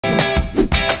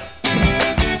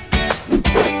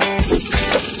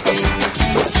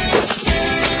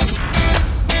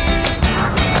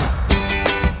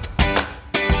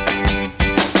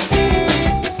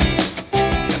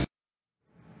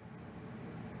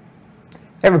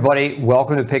Everybody,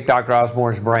 welcome to Pick Dr.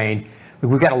 Osborne's Brain. Look,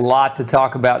 we've got a lot to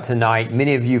talk about tonight.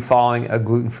 Many of you following a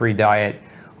gluten-free diet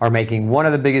are making one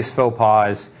of the biggest faux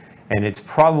pas, and it's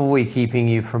probably keeping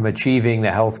you from achieving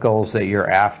the health goals that you're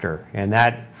after. And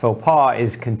that faux pas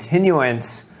is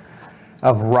continuance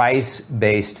of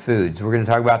rice-based foods. We're going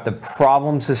to talk about the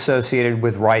problems associated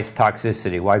with rice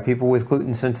toxicity, why people with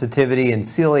gluten sensitivity and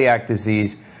celiac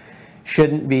disease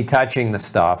shouldn't be touching the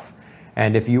stuff.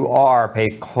 And if you are, pay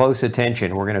close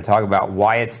attention. We're going to talk about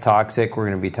why it's toxic. We're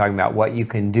going to be talking about what you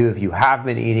can do if you have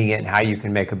been eating it and how you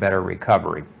can make a better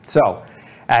recovery. So,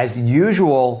 as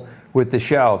usual with the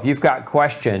show, if you've got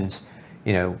questions,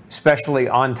 especially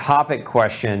on-topic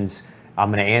questions, I'm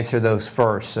going to answer those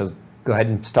first. So go ahead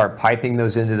and start piping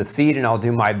those into the feed, and I'll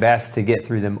do my best to get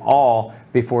through them all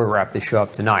before we wrap the show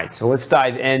up tonight. So let's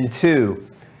dive into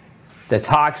the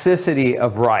toxicity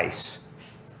of rice.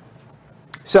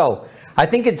 So, I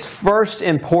think it's first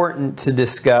important to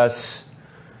discuss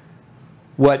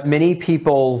what many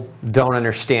people don't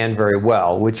understand very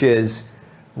well, which is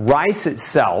rice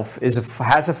itself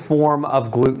has a form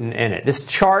of gluten in it. This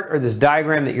chart or this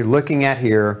diagram that you're looking at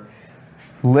here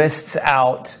lists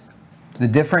out the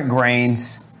different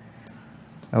grains,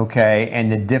 okay, and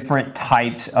the different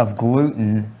types of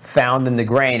gluten found in the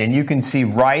grain. And you can see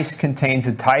rice contains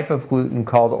a type of gluten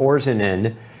called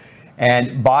orzenin.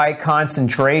 And by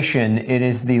concentration, it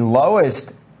is the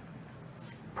lowest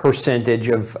percentage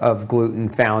of gluten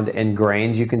found in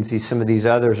grains. You can see some of these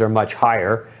others are much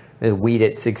higher. Wheat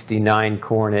at 69,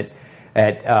 corn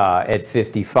at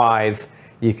 55.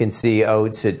 You can see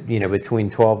oats at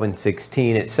between 12 and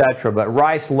 16, etc. But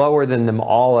rice lower than them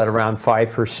all at around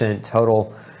 5%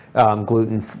 total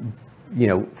gluten,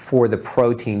 for the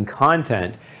protein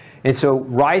content. And so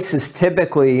rice is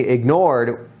typically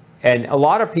ignored. And a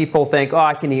lot of people think, oh,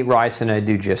 I can eat rice and I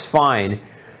do just fine.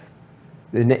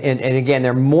 And again,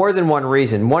 there are more than one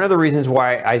reason. One of the reasons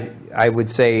why I would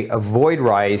say avoid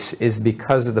rice is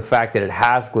because of the fact that it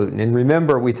has gluten. And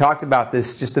remember, we talked about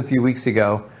this just a few weeks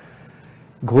ago.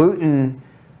 Gluten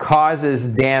causes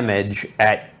damage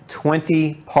at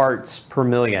 20 parts per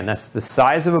million. That's the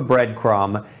size of a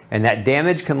breadcrumb, and that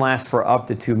damage can last for up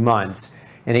to 2 months.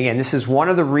 And again, this is one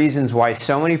of the reasons why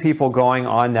so many people going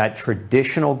on that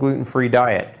traditional gluten-free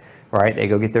diet, right? They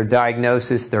go get their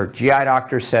diagnosis, their GI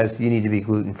doctor says you need to be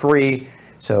gluten-free,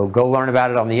 so go learn about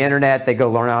it on the internet. They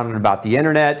go learn about the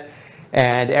internet,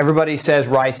 and everybody says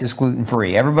rice is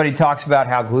gluten-free. Everybody talks about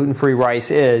how gluten-free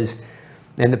rice is,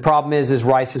 and the problem is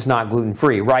rice is not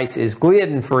gluten-free. Rice is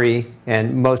gluten-free,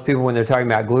 and most people, when they're talking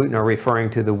about gluten, are referring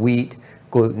to the wheat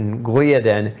gluten,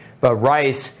 gliadin, but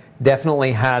rice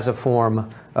definitely has a form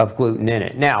of gluten in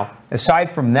it. Now,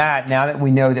 aside from that, now that we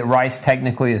know that rice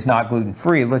technically is not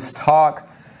gluten-free, let's talk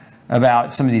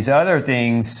about some of these other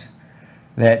things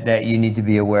that you need to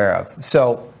be aware of.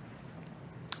 So,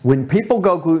 when people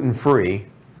go gluten-free,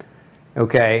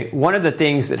 okay, one of the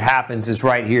things that happens is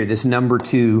right here, this number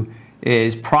 2,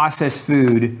 is processed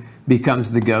food becomes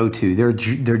the go-to.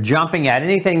 They're jumping at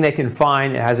anything they can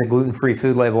find that has a gluten-free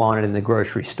food label on it in the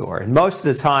grocery store. And most of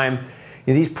the time,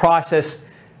 these processed,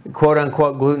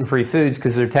 quote-unquote, gluten-free foods,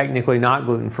 because they're technically not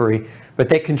gluten-free, but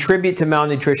they contribute to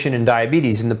malnutrition and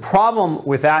diabetes. And the problem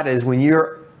with that is when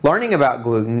you're learning about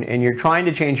gluten and you're trying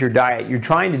to change your diet, you're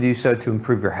trying to do so to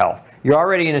improve your health. You're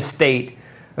already in a state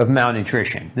of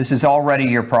malnutrition. This is already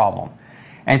your problem.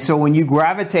 And so when you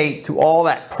gravitate to all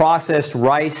that processed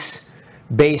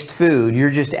rice-based food,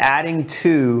 you're just adding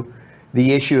to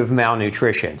the issue of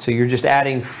malnutrition. So you're just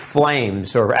adding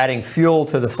flames or adding fuel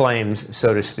to the flames,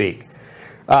 so to speak.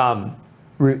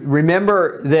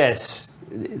 Remember this,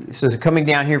 so coming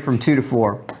down here from 2 to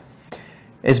 4,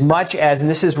 as much as, and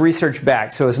this is research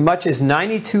backed, so as much as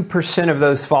 92% of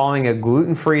those following a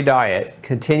gluten-free diet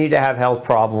continue to have health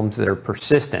problems that are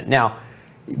persistent. Now,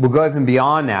 we'll go even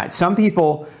beyond that. Some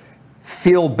people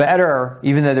feel better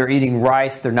even though they're eating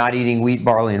rice, they're not eating wheat,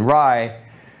 barley, and rye.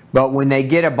 But when they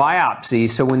get a biopsy,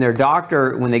 so when their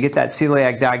doctor, when they get that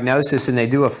celiac diagnosis and they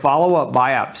do a follow-up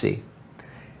biopsy,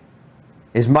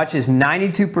 as much as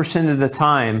 92% of the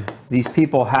time, these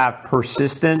people have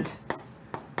persistent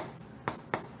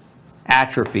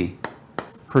atrophy,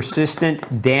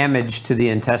 persistent damage to the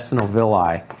intestinal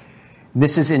villi.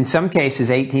 This is in some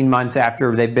cases 18 months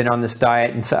after they've been on this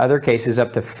diet, in other cases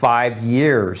up to 5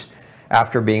 years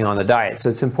after being on the diet. So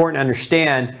it's important to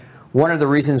understand one of the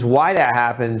reasons why that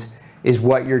happens is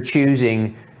what you're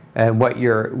choosing and what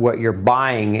you're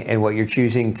buying and what you're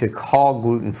choosing to call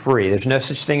gluten-free. There's no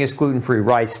such thing as gluten-free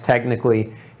rice.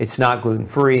 Technically, it's not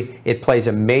gluten-free. It plays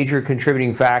a major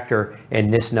contributing factor in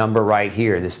this number right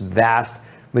here, this vast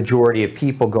majority of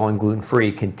people going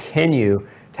gluten-free continue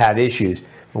to have issues.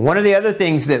 But one of the other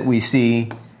things that we see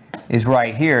is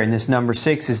right here in this number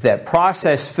 6 is that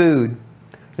processed food.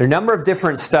 There are a number of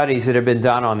different studies that have been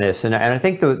done on this, and I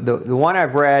think the one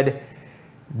I've read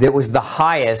that was the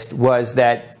highest was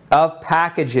that of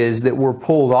packages that were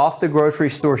pulled off the grocery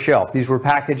store shelf, these were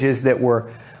packages that were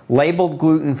labeled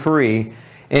gluten-free,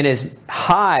 and as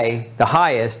high, the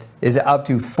highest, is up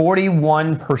to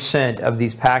 41% of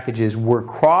these packages were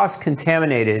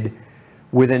cross-contaminated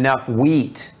with enough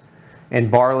wheat and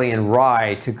barley and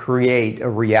rye to create a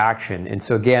reaction. And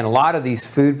so again, a lot of these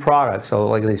food products, so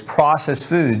like these processed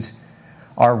foods,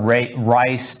 are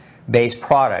rice-based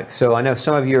products. So I know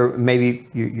some of you, maybe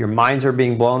your minds are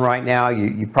being blown right now.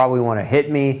 You probably want to hit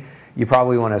me. You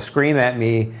probably want to scream at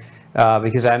me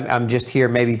because I'm just here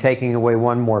maybe taking away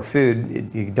one more food.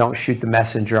 You don't shoot the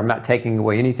messenger. I'm not taking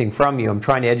away anything from you. I'm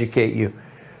trying to educate you.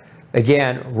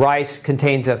 Again, rice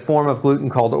contains a form of gluten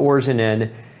called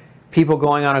orzenin. People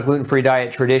going on a gluten-free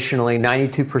diet traditionally,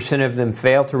 92% of them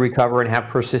fail to recover and have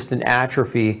persistent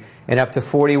atrophy, and up to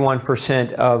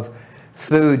 41% of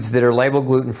foods that are labeled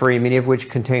gluten-free, many of which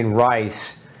contain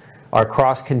rice, are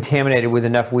cross-contaminated with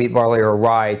enough wheat, barley, or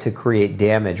rye to create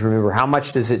damage. Remember, how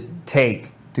much does it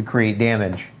take to create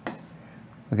damage?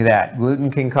 Look at that.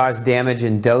 Gluten can cause damage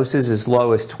in doses as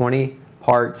low as 20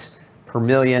 parts per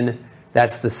million.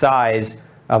 That's the size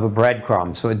of a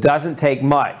breadcrumb. So it doesn't take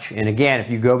much. And again, if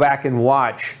you go back and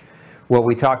watch what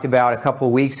we talked about a couple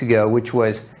of weeks ago, which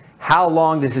was how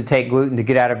long does it take gluten to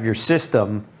get out of your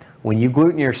system? When you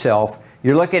gluten yourself,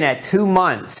 you're looking at 2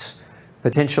 months,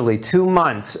 potentially 2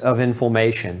 months of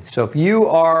inflammation. So if you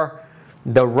are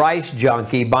the rice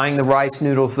junkie, buying the rice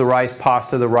noodles, the rice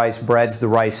pasta, the rice breads, the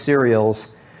rice cereals,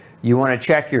 you want to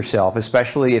check yourself,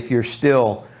 especially if you're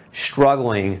still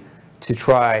struggling to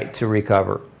try to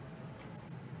recover.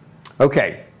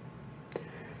 Okay,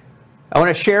 I want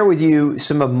to share with you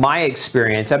some of my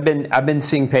experience. I've been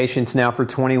seeing patients now for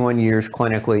 21 years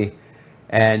clinically,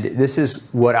 and this is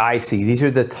what I see. These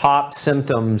are the top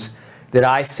symptoms that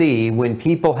I see when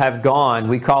people have gone,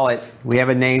 we call it, we have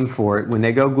a name for it, when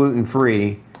they go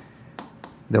gluten-free,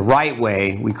 the right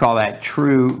way, we call that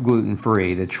true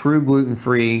gluten-free, the true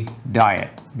gluten-free diet,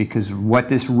 because what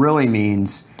this really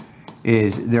means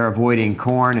is they're avoiding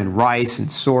corn and rice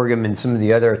and sorghum and some of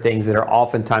the other things that are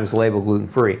oftentimes labeled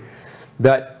gluten-free.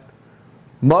 But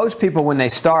most people, when they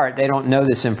start, they don't know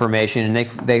this information, and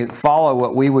they follow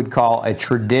what we would call a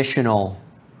traditional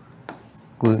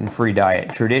gluten-free diet.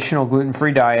 Traditional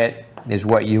gluten-free diet is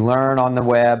what you learn on the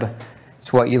web.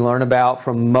 It's what you learn about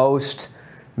from most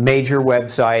major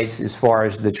websites as far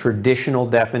as the traditional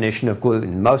definition of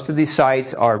gluten. Most of these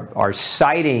sites are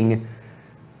citing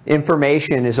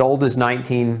information as old as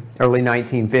early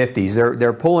 1950s.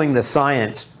 They're pulling the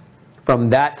science from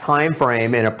that time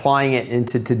frame and applying it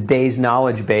into today's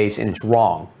knowledge base, and it's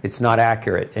wrong. It's not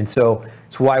accurate. And so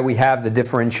it's why we have the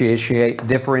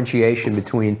differentiation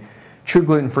between true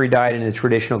gluten-free diet and the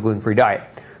traditional gluten-free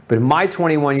diet. But in my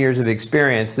 21 years of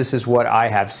experience, this is what I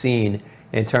have seen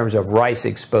in terms of rice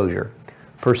exposure.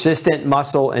 Persistent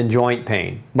muscle and joint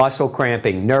pain, muscle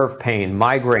cramping, nerve pain,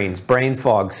 migraines, brain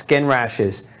fog, skin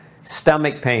rashes,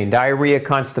 stomach pain, diarrhea,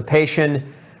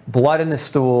 constipation, blood in the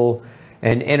stool,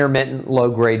 and intermittent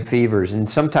low-grade fevers. And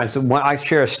sometimes, when I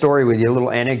share a story with you, a little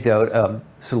anecdote,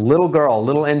 it's a little girl, a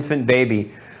little infant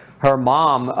baby, her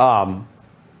mom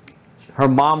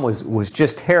was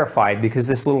just terrified because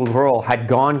this little girl had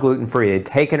gone gluten-free. They'd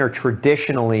taken her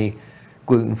traditionally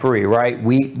gluten-free, right?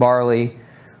 Wheat, barley,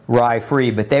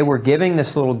 rye-free, but they were giving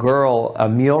this little girl a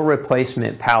meal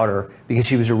replacement powder because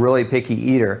she was a really picky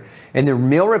eater. And the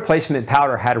meal replacement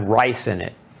powder had rice in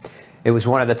it. It was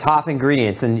one of the top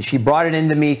ingredients, and she brought it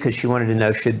into me because she wanted to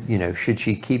know, should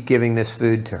she keep giving this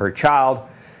food to her child?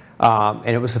 And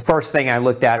it was the first thing I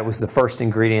looked at. It was the first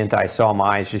ingredient I saw.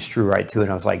 My eyes just drew right to it,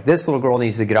 and I was like, this little girl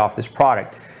needs to get off this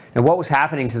product. And what was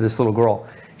happening to this little girl?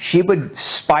 She would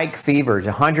spike fevers,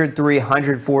 103,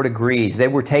 104 degrees. They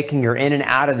were taking her in and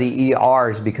out of the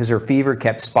ERs because her fever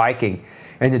kept spiking.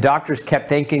 And the doctors kept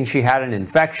thinking she had an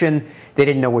infection. They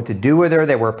didn't know what to do with her.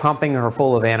 They were pumping her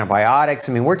full of antibiotics.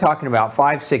 I mean, we're talking about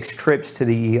 5-6 trips to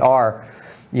the ER,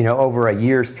 over a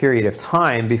year's period of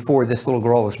time before this little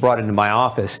girl was brought into my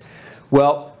office.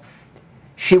 Well,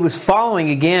 she was following,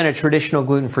 again, a traditional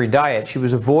gluten-free diet. She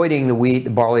was avoiding the wheat, the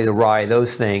barley, the rye,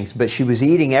 those things, but she was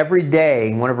eating every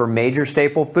day. One of her major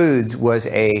staple foods was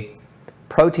a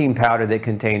protein powder that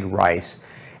contained rice.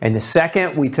 And the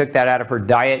second we took that out of her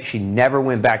diet, she never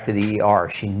went back to the ER.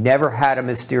 She never had a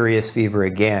mysterious fever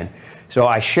again. So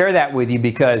I share that with you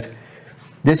because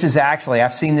this is actually,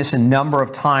 I've seen this a number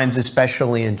of times,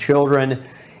 especially in children.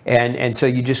 And so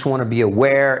you just want to be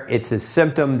aware it's a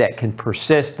symptom that can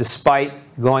persist despite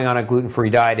going on a gluten-free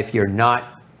diet if you're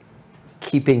not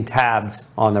keeping tabs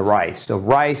on the rice. So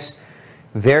rice,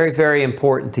 very, very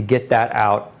important to get that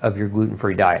out of your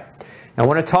gluten-free diet. Now, I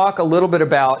want to talk a little bit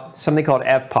about something called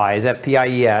FPIES,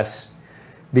 F-P-I-E-S,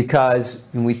 because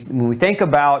when we think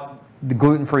about the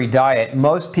gluten-free diet,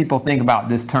 most people think about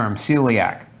this term,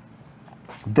 celiac.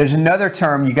 There's another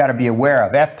term you got to be aware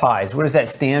of, FPIES. What does that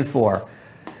stand for?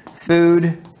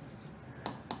 Food,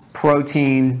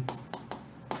 protein,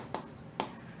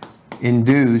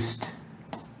 induced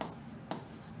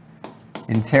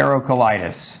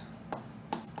enterocolitis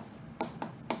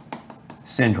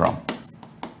syndrome.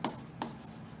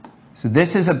 So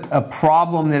this is a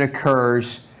problem that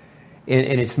occurs,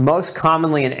 and it's most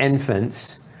commonly in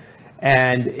infants,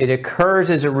 and it occurs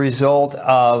as a result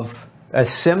of a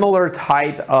similar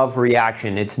type of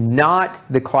reaction. It's not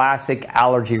the classic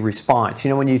allergy response. You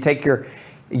know, when you take your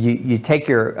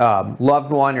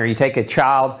loved one, or you take a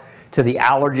child to the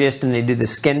allergist and they do the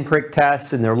skin prick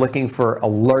tests and they're looking for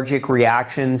allergic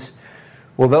reactions.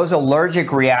 Well, those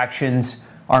allergic reactions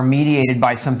are mediated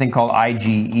by something called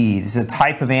IgE. This is a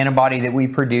type of antibody that we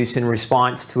produce in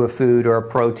response to a food or a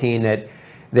protein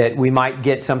that we might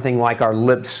get something like our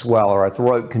lips swell or our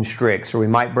throat constricts, or we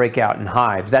might break out in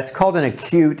hives. That's called an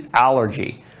acute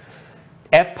allergy.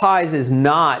 FPIES is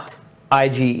not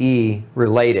IgE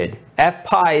related.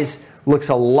 FPIES looks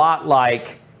a lot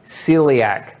like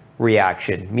celiac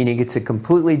reaction, meaning it's a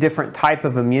completely different type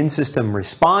of immune system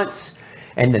response,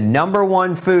 and the number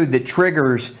one food that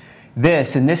triggers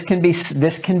this, and this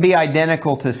can be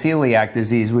identical to celiac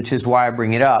disease, which is why I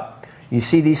bring it up. You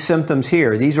see these symptoms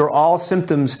here. These are all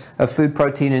symptoms of food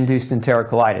protein-induced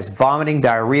enterocolitis. Vomiting,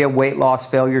 diarrhea, weight loss,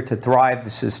 failure to thrive.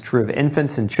 This is true of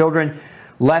infants and children.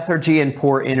 Lethargy and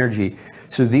poor energy.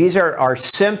 So these are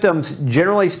symptoms,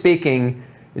 generally speaking.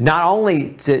 Not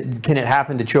only can it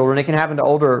happen to children, it can happen to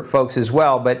older folks as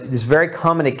well, but it's very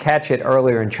common to catch it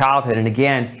earlier in childhood. And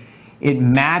again, it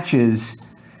matches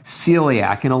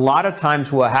celiac. And a lot of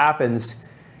times what happens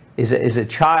is a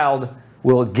child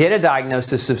will get a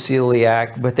diagnosis of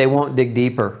celiac, but they won't dig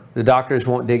deeper. The doctors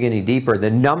won't dig any deeper.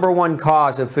 The number one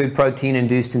cause of food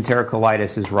protein-induced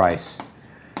enterocolitis is rice.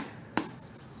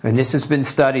 And this has been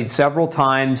studied several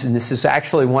times, and this is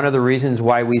actually one of the reasons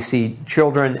why we see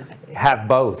children have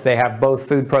both. They have both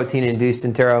food protein-induced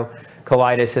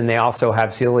enterocolitis, and they also have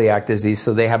celiac disease,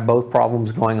 so they have both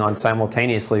problems going on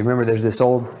simultaneously. Remember, there's this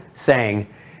old saying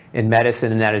in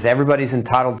medicine, and that is everybody's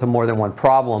entitled to more than one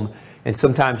problem, and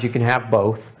sometimes you can have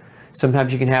both.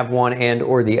 Sometimes you can have one and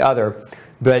or the other.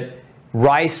 But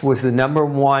rice was the number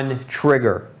one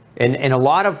trigger. And a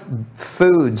lot of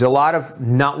foods, a lot of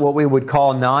not what we would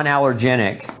call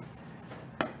non-allergenic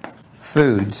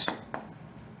foods,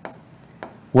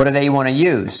 what do they want to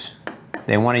use?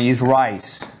 They want to use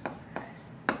rice.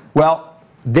 Well,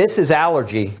 this is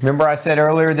allergy. Remember I said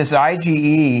earlier, this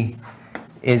IgE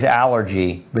is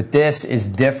allergy, but this is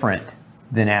different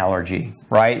than allergy,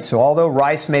 right? So although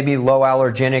rice may be low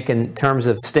allergenic in terms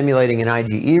of stimulating an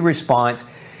IgE response,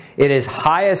 it is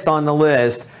highest on the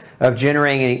list of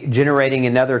generating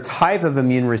another type of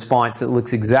immune response that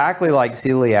looks exactly like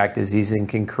celiac disease and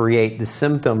can create the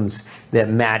symptoms that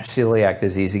match celiac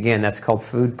disease. Again, that's called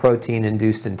food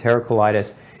protein-induced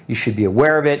enterocolitis. You should be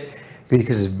aware of it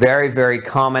because it's very, very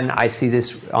common. I see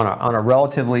this on a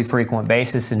relatively frequent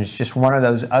basis, and it's just one of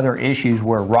those other issues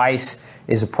where rice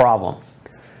is a problem.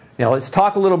 Now, let's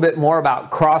talk a little bit more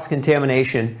about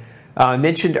cross-contamination. I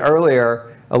mentioned earlier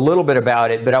a little bit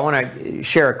about it, but I want to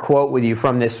share a quote with you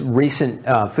from this recent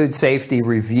food safety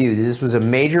review. This was a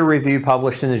major review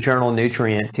published in the journal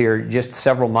Nutrients here just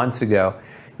several months ago.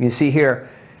 You can see here,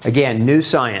 again, new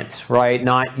science, right?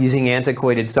 Not using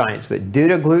antiquated science, but due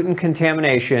to gluten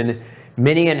contamination,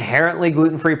 many inherently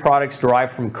gluten-free products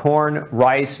derived from corn,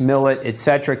 rice, millet,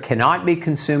 etc. cannot be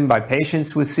consumed by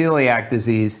patients with celiac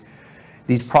disease.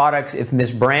 These products, if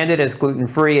misbranded as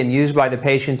gluten-free and used by the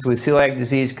patients with celiac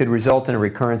disease, could result in a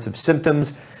recurrence of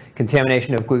symptoms.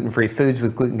 Contamination of gluten-free foods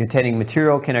with gluten-containing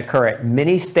material can occur at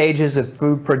many stages of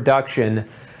food production,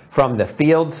 from the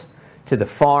fields to the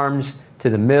farms to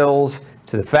the mills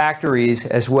to the factories,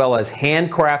 as well as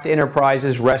handcraft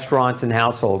enterprises, restaurants, and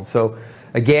households. So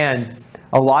again,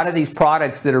 a lot of these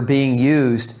products that are being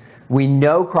used, we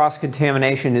know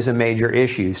cross-contamination is a major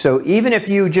issue. So even if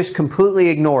you just completely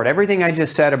ignored everything I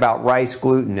just said about rice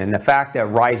gluten and the fact that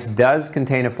rice does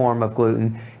contain a form of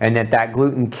gluten and that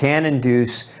gluten can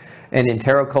induce an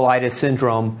enterocolitis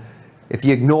syndrome, if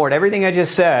you ignored everything I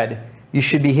just said, you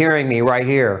should be hearing me right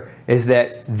here, is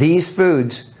that these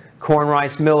foods, corn,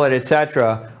 rice, millet,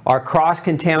 etc., are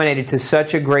cross-contaminated to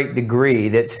such a great degree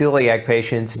that celiac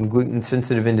patients and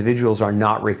gluten-sensitive individuals are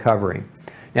not recovering.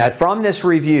 Now, from this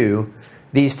review,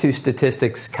 these two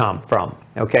statistics come from.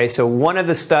 Okay, so one of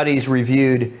the studies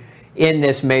reviewed in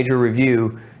this major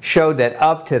review showed that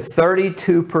up to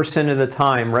 32% of the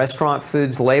time, restaurant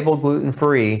foods labeled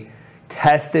gluten-free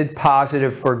tested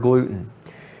positive for gluten.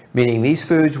 Meaning these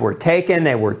foods were taken,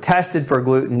 they were tested for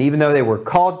gluten. Even though they were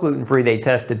called gluten-free, they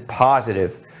tested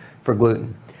positive for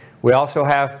gluten. We also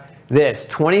have this,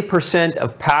 20%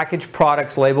 of packaged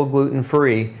products labeled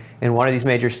gluten-free in one of these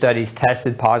major studies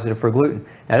tested positive for gluten.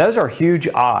 Now those are huge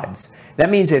odds. That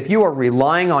means if you are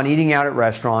relying on eating out at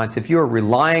restaurants, if you are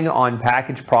relying on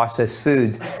packaged processed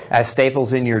foods as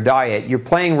staples in your diet, you're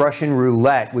playing Russian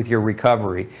roulette with your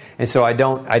recovery. And so I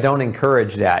don't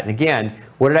encourage that. And again,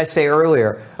 what did I say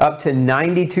earlier? Up to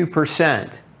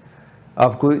 92%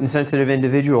 of gluten-sensitive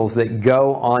individuals that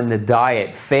go on the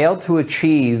diet fail to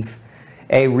achieve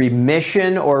a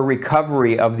remission or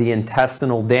recovery of the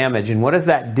intestinal damage. And what does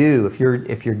that do?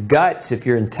 If your guts, if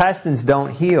your intestines don't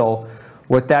heal,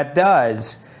 what that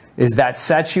does is that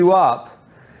sets you up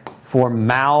for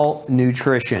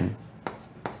malnutrition.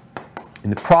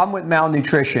 And the problem with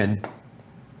malnutrition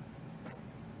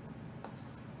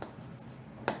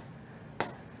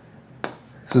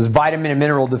is vitamin and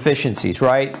mineral deficiencies,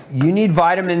 right? You need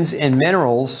vitamins and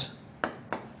minerals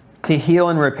to heal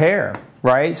and repair,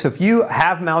 right? So if you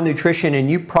have malnutrition and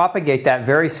you propagate that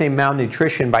very same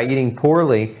malnutrition by eating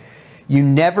poorly, you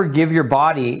never give your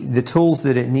body the tools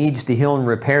that it needs to heal and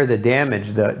repair the damage,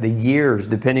 the years,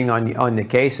 depending on the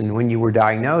case and when you were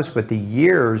diagnosed, but the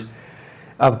years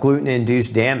of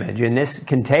gluten-induced damage. And this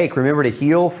can take, remember, to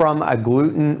heal from a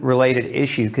gluten-related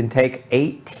issue can take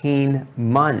 18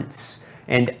 months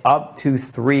and up to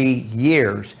 3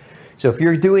 years. So if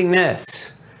you're doing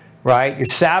this, right, you're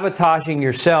sabotaging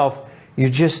yourself, you're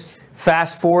just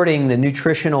fast-forwarding the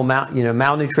nutritional,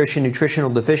 malnutrition, nutritional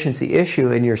deficiency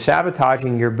issue, and you're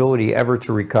sabotaging your ability ever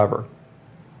to recover.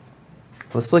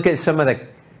 Let's look at some of the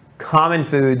common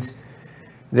foods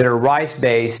that are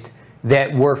rice-based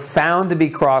that were found to be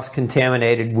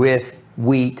cross-contaminated with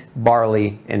wheat,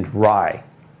 barley, and rye.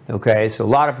 Okay, so a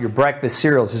lot of your breakfast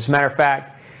cereals. As a matter of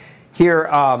fact, here,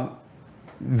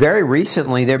 very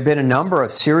recently, there have been a number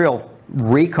of cereal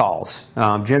recalls.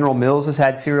 General Mills has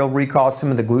had cereal recalls. Some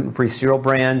of the gluten-free cereal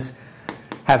brands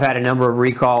have had a number of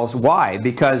recalls. Why?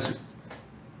 Because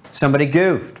somebody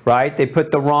goofed, right? They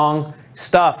put the wrong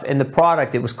stuff in the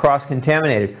product. It was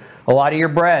cross-contaminated. A lot of your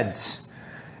breads,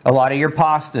 a lot of your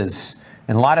pastas,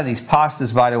 and a lot of these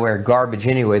pastas, by the way, are garbage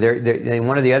anyway.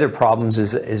 One of the other problems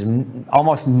is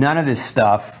almost none of this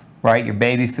stuff, right? Your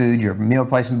baby food, your meal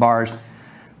replacement bars,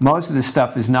 most of this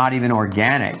stuff is not even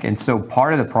organic. And so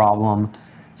part of the problem,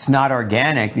 it's not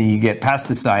organic, then you get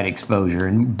pesticide exposure.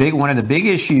 And one of the big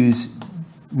issues,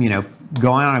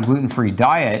 going on a gluten-free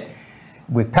diet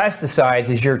with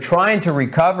pesticides is you're trying to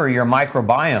recover your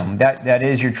microbiome. That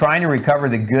is, you're trying to recover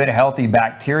the good, healthy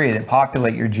bacteria that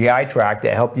populate your GI tract,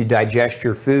 that help you digest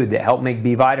your food, that help make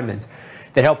B vitamins,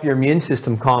 that help your immune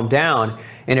system calm down.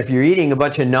 And if you're eating a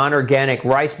bunch of non-organic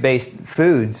rice-based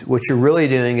foods, what you're really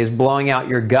doing is blowing out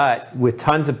your gut with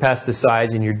tons of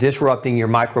pesticides, and you're disrupting your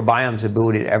microbiome's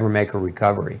ability to ever make a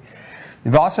recovery.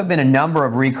 There have also been a number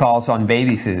of recalls on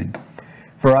baby food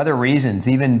for other reasons,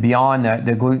 even beyond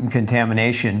the gluten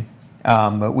contamination.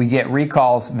 But we get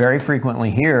recalls very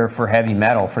frequently here for heavy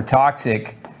metal, for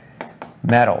toxic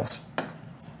metals.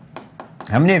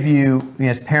 How many of you,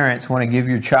 as parents, want to give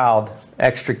your child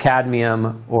extra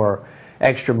cadmium or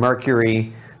extra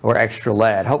mercury or extra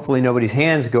lead? Hopefully nobody's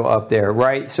hands go up there,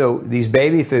 right? So these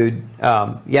baby food,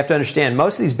 you have to understand,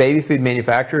 most of these baby food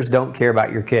manufacturers don't care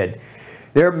about your kid.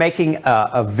 They're making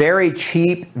a very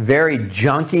cheap, very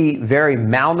junky, very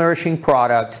malnourishing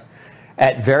product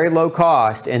at very low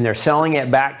cost, and they're selling it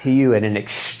back to you at an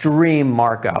extreme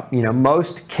markup.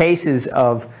 Most cases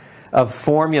of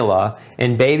formula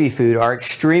and baby food are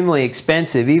extremely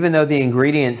expensive, even though the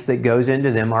ingredients that goes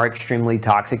into them are extremely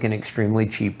toxic and extremely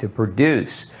cheap to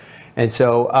produce. And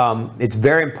so it's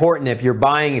very important if you're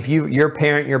buying, you're a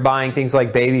parent, you're buying things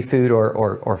like baby food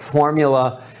or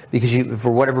formula, because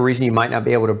for whatever reason you might not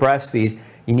be able to breastfeed,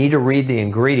 you need to read the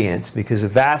ingredients, because the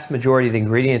vast majority of the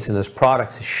ingredients in those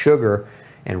products is sugar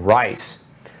and rice.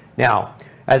 Now,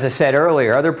 as I said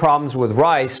earlier, other problems with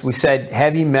rice, we said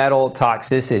heavy metal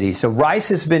toxicity. So rice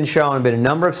has been shown, been a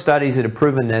number of studies that have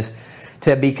proven this,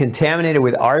 to be contaminated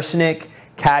with arsenic,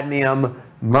 cadmium,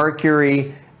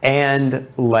 mercury, and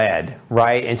lead,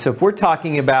 right? And so if we're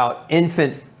talking about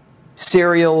infant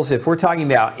cereals, if we're talking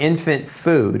about infant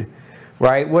food,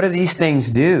 right, what do these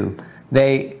things do?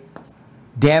 They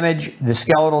damage the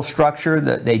skeletal structure,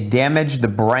 they damage the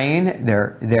brain.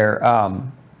 They're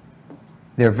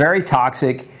very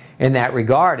toxic in that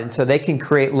regard, and so they can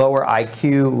create lower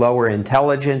IQ, lower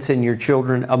intelligence in your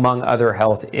children, among other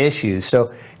health issues.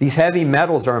 So these heavy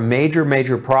metals are a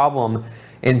major problem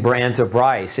in brands of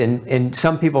rice. And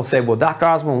some people say, well, Dr.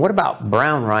 Osborne, what about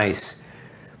brown rice?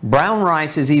 Brown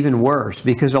rice is even worse,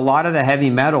 because a lot of the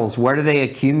heavy metals, where do they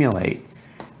accumulate?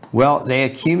 Well, they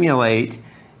accumulate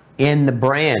in the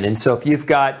bran. And so if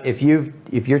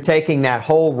you're taking that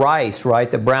whole rice, right,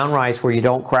 the brown rice where you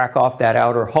don't crack off that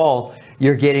outer hull,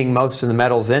 you're getting most of the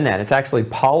metals in that. It's actually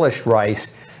polished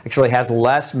rice actually has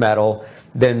less metal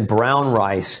than brown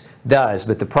rice does.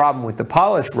 But the problem with the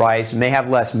polished rice, it may have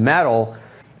less metal,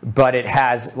 but it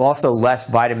has also less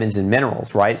vitamins and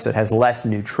minerals, right? So it has less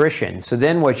nutrition. So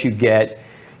then what you get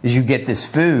is you get this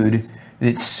food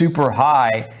that's super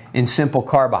high in simple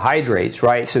carbohydrates,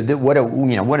 right? So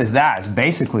what is that? It's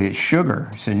basically it's sugar.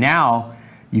 So now,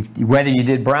 whether you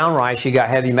did brown rice, you got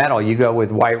heavy metal. You go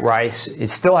with white rice, it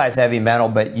still has heavy metal,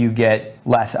 but you get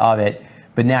less of it.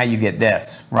 But now you get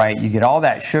this, right? You get all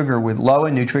that sugar with low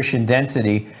in nutrition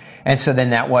density. And so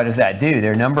then what does that do?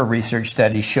 There are a number of research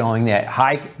studies showing that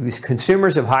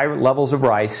consumers of high levels of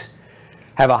rice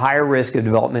have a higher risk of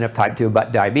development of type 2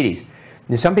 diabetes.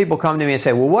 And some people come to me and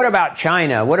say, well, what about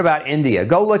China? What about India?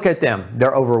 Go look at them.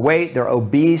 They're overweight, they're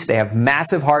obese, they have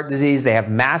massive heart disease, they have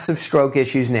massive stroke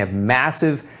issues, and they have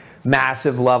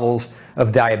massive levels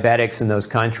of diabetics in those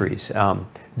countries.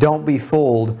 Don't be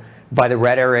fooled by the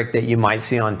rhetoric that you might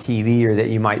see on TV or that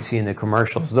you might see in the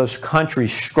commercials. Those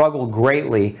countries struggle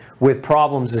greatly with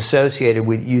problems associated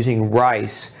with using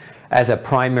rice as a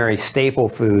primary staple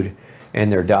food in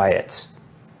their diets.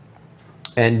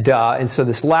 And so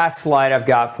this last slide I've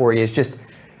got for you is just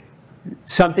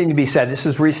something to be said. This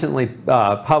was recently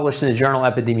published in the journal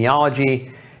Epidemiology.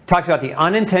 It talks about the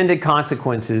unintended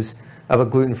consequences of a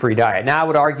gluten-free diet. Now, I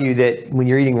would argue that when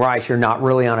you're eating rice, you're not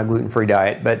really on a gluten-free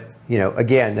diet, but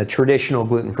again, the traditional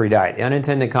gluten-free diet, the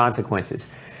unintended consequences.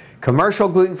 Commercial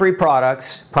gluten-free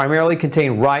products primarily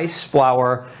contain rice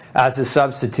flour as a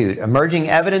substitute. Emerging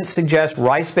evidence suggests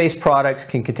rice-based products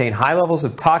can contain high levels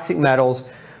of toxic metals.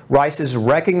 Rice is a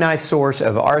recognized source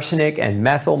of arsenic and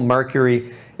methyl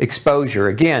mercury exposure.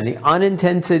 Again, the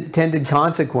unintended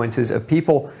consequences of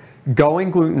people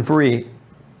going gluten-free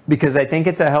because they think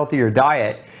it's a healthier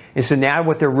diet. And so now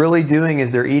what they're really doing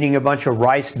is they're eating a bunch of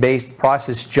rice-based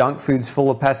processed junk foods full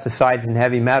of pesticides and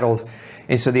heavy metals.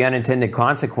 And so the unintended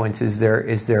consequences they're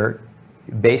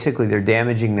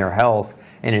damaging their health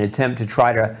in an attempt to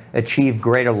try to achieve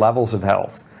greater levels of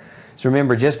health. So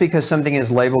remember, just because something is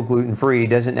labeled gluten-free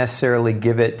doesn't necessarily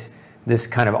give it this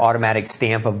kind of automatic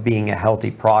stamp of being a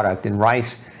healthy product. And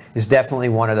rice is definitely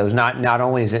one of those. Not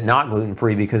only is it not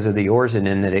gluten-free because of the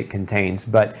orzenin that it contains,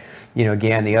 but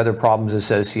again, the other problems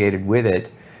associated with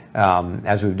it,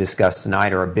 as we've discussed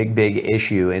tonight, are a big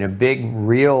issue and a big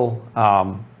real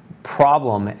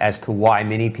problem as to why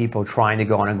many people trying to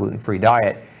go on a gluten-free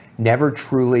diet never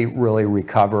truly really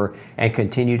recover and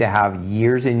continue to have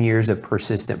years and years of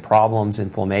persistent problems,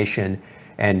 inflammation,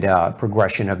 and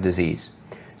progression of disease.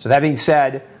 So that being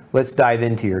said, let's dive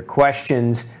into your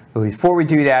questions. But before we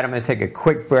do that, I'm going to take a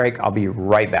quick break. I'll be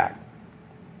right back.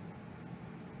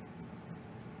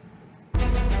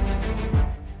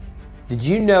 Did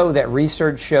you know that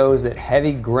research shows that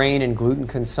heavy grain and gluten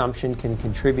consumption can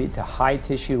contribute to high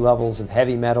tissue levels of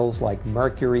heavy metals like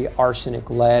mercury, arsenic,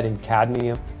 lead, and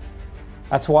cadmium?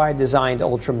 That's why I designed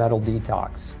Ultra Metal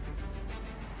Detox.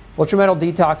 Ultra Metal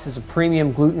Detox is a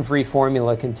premium gluten-free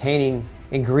formula containing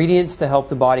ingredients to help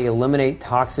the body eliminate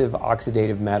toxic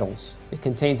oxidative metals. It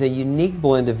contains a unique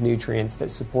blend of nutrients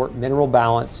that support mineral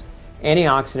balance,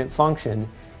 antioxidant function,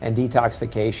 and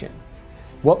detoxification.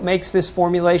 What makes this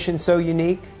formulation so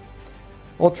unique?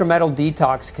 Ultra Metal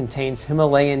Detox contains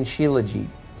Himalayan shilajit.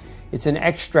 It's an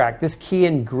extract. This key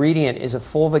ingredient is a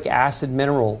fulvic acid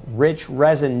mineral, rich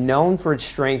resin known for its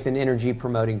strength and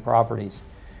energy-promoting properties.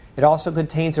 It also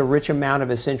contains a rich amount of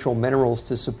essential minerals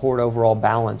to support overall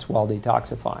balance while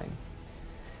detoxifying.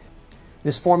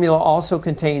 This formula also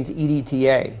contains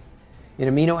EDTA, an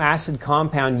amino acid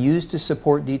compound used to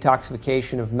support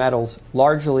detoxification of metals,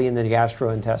 largely in the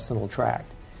gastrointestinal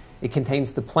tract. It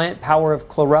contains the plant power of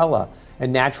chlorella, a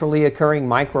naturally occurring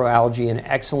microalgae and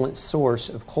excellent source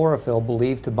of chlorophyll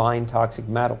believed to bind toxic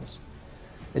metals.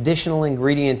 Additional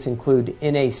ingredients include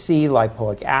NAC,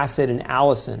 lipoic acid, and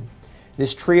allicin.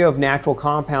 This trio of natural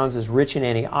compounds is rich in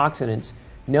antioxidants,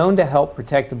 known to help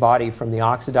protect the body from the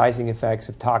oxidizing effects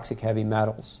of toxic heavy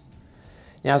metals.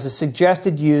 Now, as a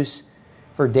suggested use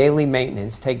for daily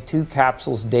maintenance, take 2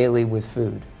 capsules daily with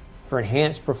food. For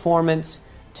enhanced performance,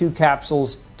 2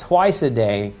 capsules twice a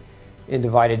day in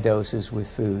divided doses with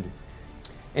food.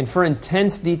 And for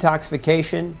intense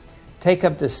detoxification, take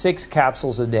up to 6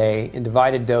 capsules a day in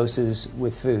divided doses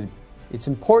with food. It's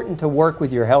important to work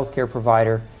with your healthcare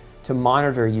provider to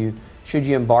monitor you should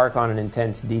you embark on an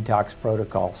intense detox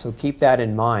protocol. So keep that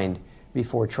in mind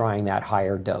before trying that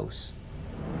higher dose.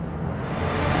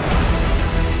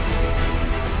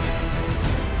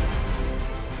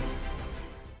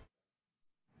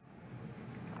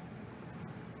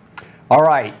 All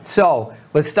right, so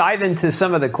let's dive into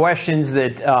some of the questions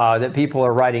that, that people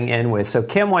are writing in with. So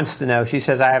Kim wants to know, she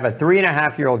says, I have a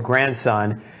 3.5-year-old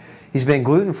grandson. He's been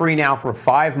gluten-free now for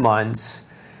 5 months.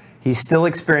 He's still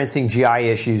experiencing GI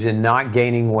issues and not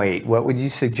gaining weight. What would you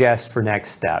suggest for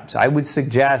next steps? I would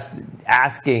suggest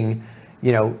asking,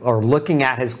 or looking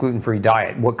at his gluten-free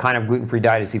diet. What kind of gluten-free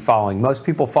diet is he following? Most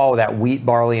people follow that wheat,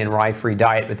 barley, and rye-free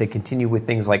diet, but they continue with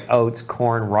things like oats,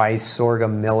 corn, rice,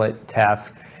 sorghum, millet,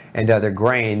 teff, and other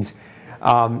grains.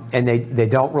 And they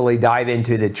don't really dive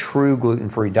into the true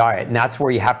gluten-free diet, and that's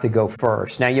where you have to go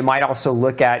first. Now, you might also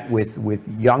look at, with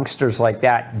youngsters like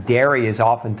that, dairy is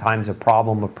oftentimes a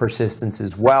problem of persistence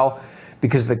as well,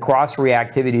 because of the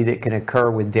cross-reactivity that can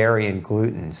occur with dairy and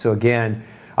gluten. So again,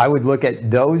 I would look at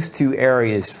those 2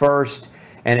 areas first,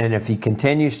 and then if he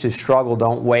continues to struggle,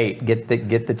 don't wait. Get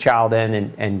the child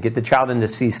in and get the child in to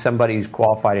see somebody who's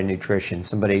qualified in nutrition,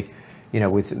 somebody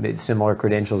with similar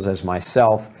credentials as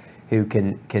myself, who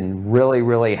can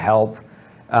really help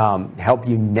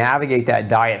you navigate that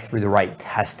diet through the right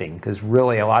testing. Because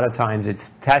really, a lot of times,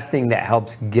 it's testing that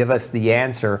helps give us the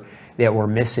answer that we're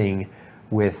missing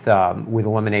with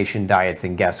elimination diets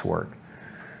and guesswork.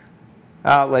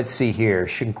 Let's see here.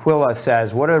 Shinquilla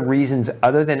says, what are reasons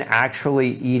other than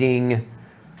actually eating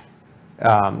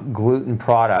gluten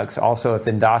products? Also, if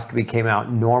endoscopy came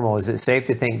out normal, is it safe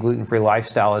to think gluten-free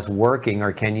lifestyle is working,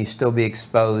 or can you still be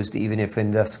exposed even if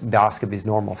endoscopy is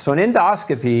normal? So an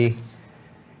endoscopy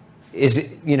is,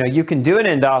 you can do an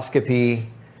endoscopy,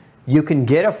 you can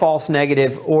get a false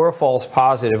negative or a false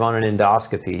positive on an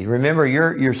endoscopy. Remember,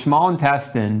 your small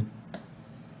intestine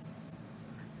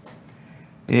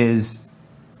is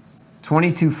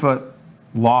 22 foot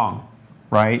long,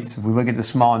 right? So if we look at the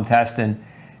small intestine,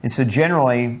 and so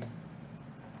generally,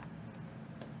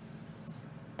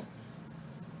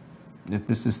 if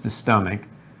this is the stomach,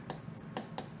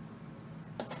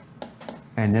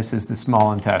 and this is the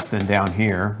small intestine down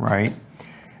here, right?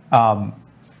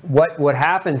 What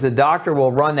happens, the doctor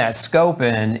will run that scope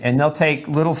in, and they'll take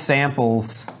little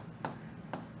samples,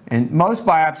 and most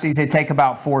biopsies, they take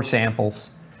about 4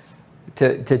 samples.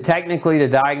 To technically to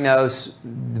diagnose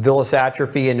villus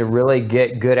atrophy and to really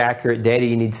get good accurate data,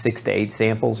 you need 6 to 8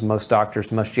 samples. Most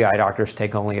GI doctors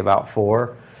take only about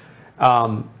 4.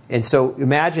 And so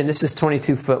imagine this is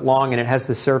 22 foot long and it has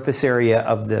the surface area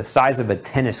of the size of a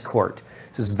tennis court.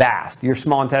 So it's vast. Your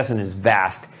small intestine is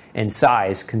vast in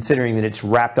size, considering that it's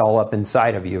wrapped all up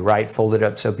inside of you, right? Folded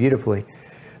up so beautifully.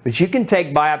 But you can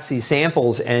take biopsy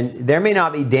samples and there may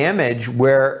not be damage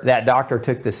where that doctor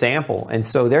took the sample. And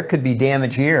so there could be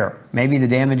damage here. Maybe the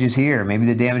damage is here. Maybe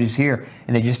the damage is here.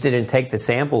 And they just didn't take the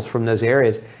samples from those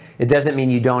areas. It doesn't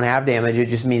mean you don't have damage. It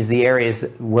just means the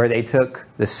areas where they took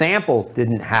the sample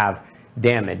didn't have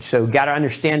damage. So you've got to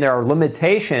understand there are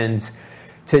limitations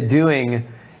to doing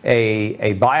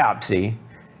a biopsy.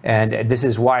 And this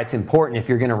is why it's important, if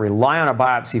you're going to rely on a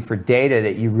biopsy for data,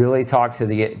 that you really talk to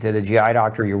the GI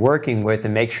doctor you're working with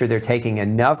and make sure they're taking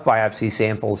enough biopsy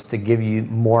samples to give you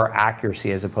more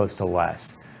accuracy as opposed to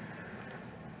less.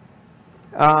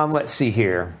 Let's see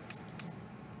here.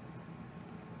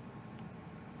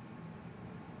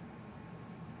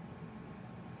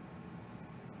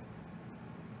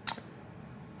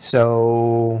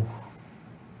 So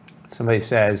somebody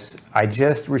says, I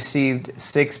just received a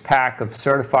 6-pack of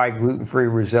certified gluten-free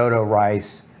risotto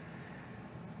rice.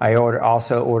 I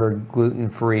also ordered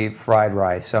gluten-free fried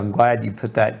rice. So I'm glad you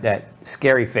put that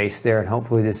scary face there, and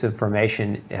hopefully this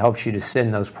information helps you to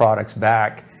send those products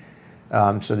back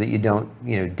so that you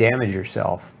don't damage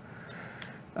yourself.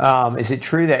 Is it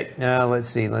true that, let's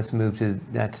see, let's move to,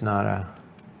 that's not a...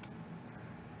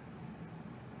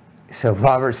 So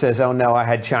Robert says, oh no, I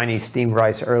had Chinese steamed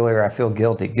rice earlier. I feel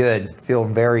guilty. Good. Feel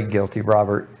very guilty,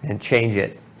 Robert, and change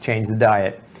it. Change the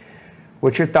diet.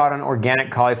 What's your thought on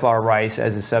organic cauliflower rice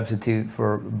as a substitute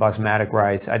for basmati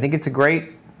rice? I think it's a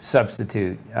great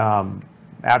substitute.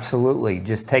 Absolutely.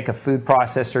 Just take a food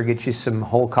processor, get you some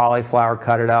whole cauliflower,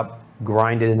 cut it up,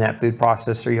 grind it in that food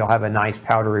processor. You'll have a nice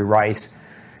powdery rice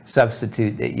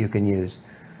substitute that you can use.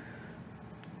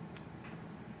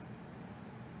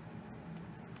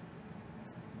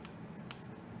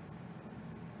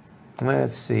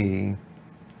 Let's see.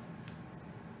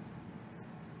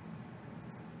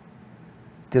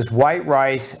 Does white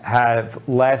rice have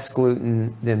less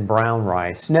gluten than brown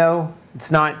rice? No,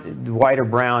 it's not. White or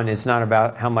brown is not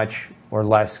about how much or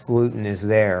less gluten is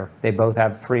there. They both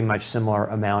have pretty much similar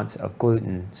amounts of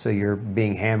gluten, so you're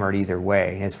being hammered either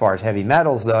way. As far as heavy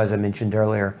metals, though, as I mentioned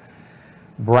earlier,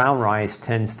 brown rice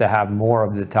tends to have more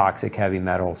of the toxic heavy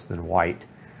metals than white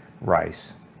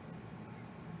rice.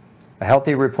 A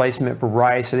healthy replacement for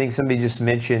rice, I think somebody just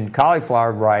mentioned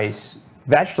cauliflower rice.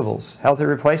 Vegetables, healthy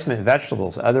replacement,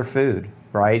 vegetables, other food,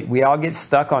 right? We all get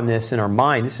stuck on this in our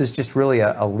mind. This is just really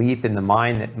a leap in the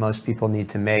mind that most people need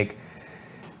to make.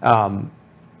 Going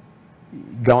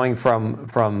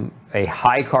from a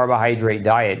high carbohydrate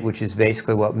diet, which is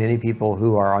basically what many people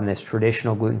who are on this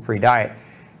traditional gluten-free diet,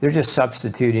 they're just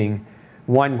substituting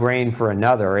one grain for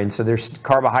another. And so there's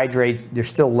carbohydrate, they're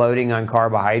still loading on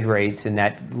carbohydrates, and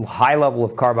that high level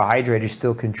of carbohydrate is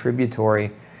still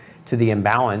contributory to the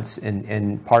imbalance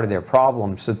and part of their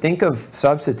problem. So think of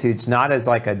substitutes not as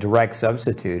like a direct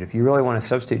substitute. If you really want to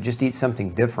substitute, just eat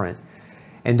something different.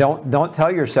 And don't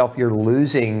tell yourself you're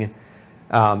losing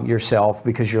yourself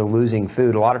because you're losing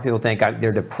food. A lot of people think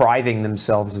they're depriving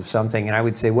themselves of something. And I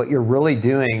would say what you're really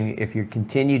doing if you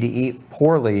continue to eat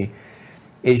poorly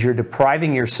is you're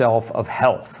depriving yourself of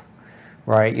health.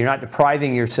 Right? You're not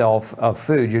depriving yourself of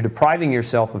food, you're depriving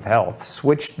yourself of health.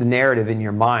 Switch the narrative in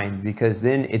your mind, because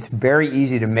then it's very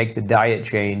easy to make the diet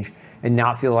change and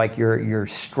not feel like you're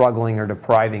struggling or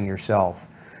depriving yourself.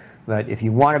 But if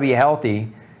you want to be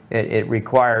healthy, it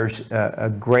requires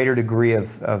a greater degree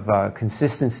of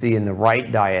consistency in the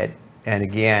right diet. And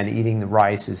again, eating the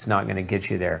rice is not going to get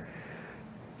you there.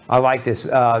 I like this.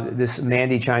 This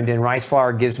Mandy chimed in, rice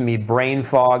flour gives me brain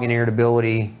fog and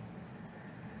irritability.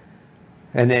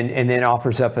 And then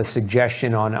offers up a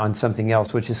suggestion on something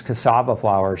else, which is cassava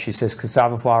flour. She says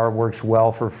cassava flour works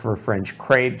well for French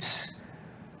crepes.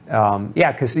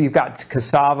 Yeah, because you've got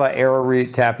cassava,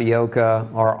 arrowroot, tapioca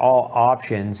are all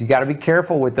options. You got to be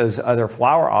careful with those other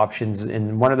flour options,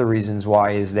 and one of the reasons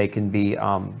why is they can be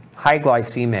high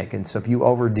glycemic, and so if you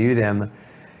overdo them,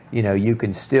 you know, you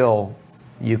can still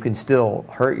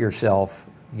hurt yourself,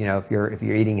 you know, if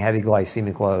you're eating heavy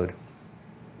glycemic load.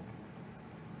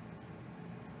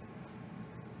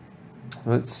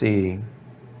 Let's see.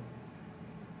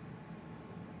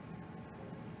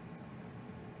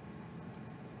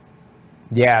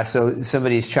 Yeah, so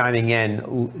somebody's chiming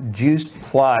in. Juice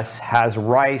Plus has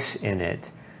rice in it.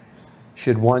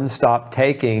 Should one stop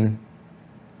taking?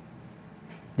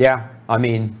 Yeah, I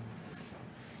mean,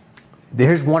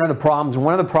 here's one of the problems.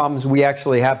 One of the problems we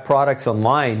actually have products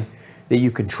online that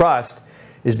you can trust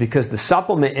is because the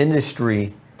supplement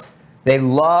industry, they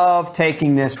love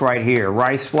taking this right here,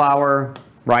 rice flour,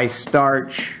 rice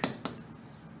starch,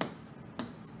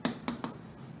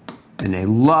 and they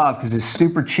love, because it's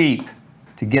super cheap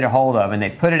to get a hold of, and they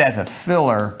put it as a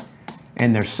filler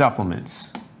in their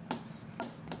supplements.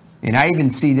 And I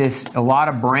even see this, a lot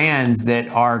of brands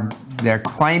they're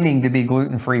claiming to be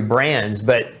gluten-free brands,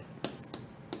 but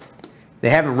they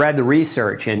haven't read the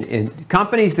research, and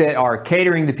companies that are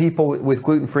catering to people with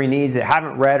gluten-free needs that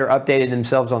haven't read or updated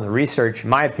themselves on the research, in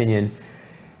my opinion,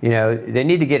 you know, they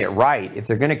need to get it right. If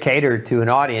they're going to cater to an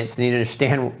audience, they need to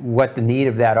understand what the need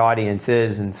of that audience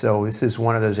is. And so this is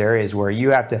one of those areas where you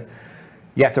have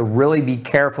to really be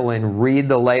careful and read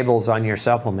the labels on your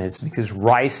supplements, because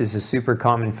rice is a super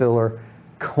common filler,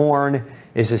 corn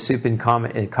is a super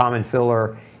common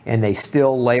filler, and they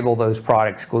still label those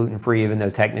products gluten-free, even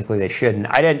though technically they shouldn't.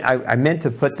 I meant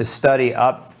to put the study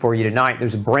up for you tonight.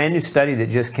 There's a brand new study that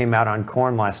just came out on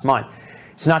corn last month.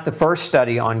 It's not the first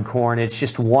study on corn. It's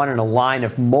just one in a line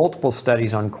of multiple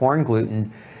studies on corn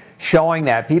gluten, showing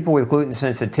that people with gluten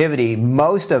sensitivity,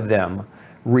 most of them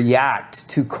react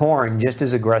to corn just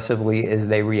as aggressively as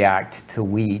they react to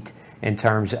wheat in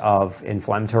terms of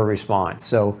inflammatory response.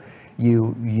 So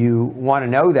you want to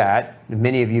know that.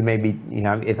 Many of you may be, you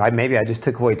know, maybe I just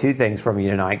took away two things from you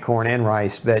tonight, corn and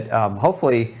rice, but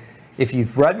hopefully if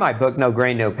you've read my book, No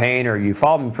Grain, No Pain, or you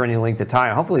followed me for any length of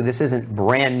time, hopefully this isn't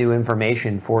brand new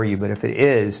information for you, but if it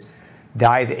is,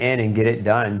 dive in and get it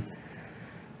done.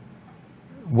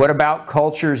 What about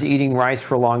cultures eating rice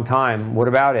for a long time? What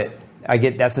about it?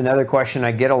 That's another question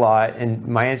I get a lot, and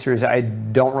my answer is I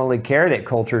don't really care that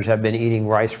cultures have been eating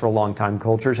rice for a long time.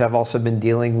 Cultures have also been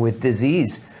dealing with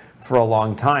disease for a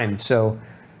long time. So,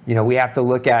 you know, we have to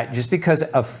look at, just because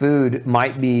a food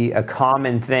might be a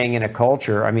common thing in a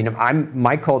culture. I mean,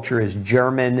 my culture is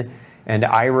German and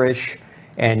Irish,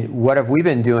 and what have we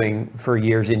been doing for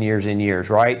years and years and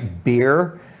years, right?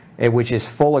 Beer, which is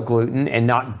full of gluten and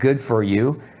not good for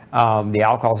you. The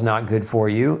alcohol is not good for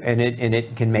you, and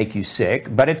it can make you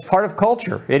sick, but it's part of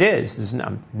culture. It is. There's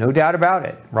no doubt about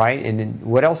it, right? And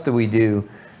what else do we do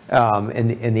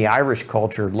in the Irish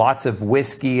culture? Lots of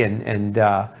whiskey and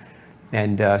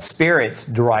spirits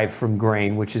derived from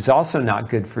grain, which is also not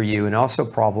good for you and also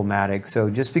problematic. So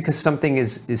just because something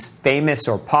is famous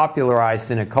or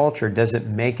popularized in a culture doesn't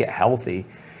make it healthy,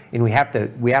 and we have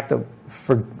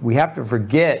to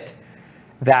forget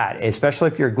that, especially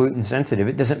if you're gluten sensitive.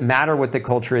 It doesn't matter what the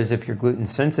culture is. If you're gluten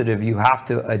sensitive, you have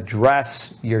to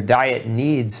address your diet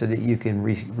needs so that you can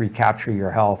recapture your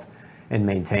health and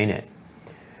maintain it.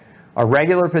 Are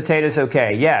regular potatoes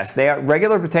okay? Yes,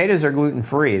 regular potatoes are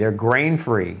gluten-free. They're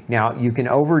grain-free. Now, you can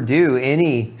overdo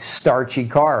any starchy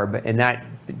carb, and that,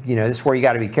 this is where you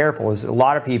got to be careful. Is a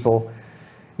lot of people,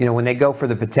 when they go for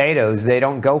the potatoes, they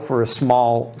don't go for a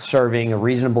small serving, a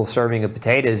reasonable serving of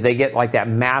potatoes. They get like that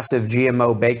massive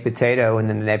GMO baked potato, and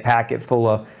then they pack it full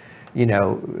of,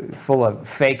 full of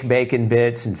fake bacon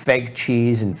bits and fake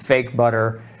cheese and fake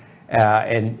butter,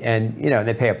 and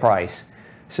they pay a price.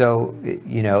 So,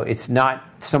 it's not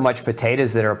so much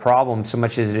potatoes that are a problem, so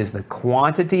much as it is the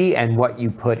quantity and what you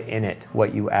put in it,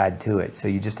 what you add to it. So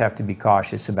you just have to be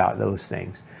cautious about those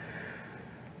things.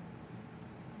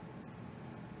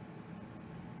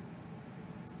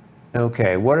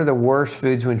 Okay, what are the worst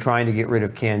foods when trying to get rid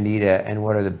of candida, and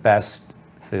what are the best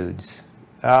foods?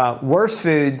 Worst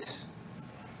foods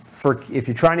if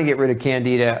you're trying to get rid of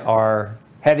candida are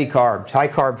heavy carbs, high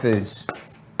carb foods.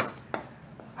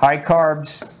 High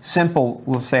carbs, simple,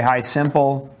 we'll say high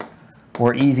simple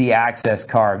or easy access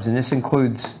carbs. And this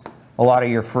includes a lot of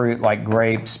your fruit like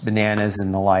grapes, bananas,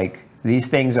 and the like. These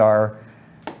things are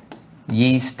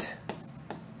yeast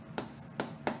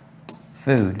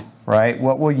food, right?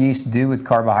 What will yeast do with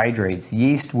carbohydrates?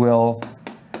 Yeast will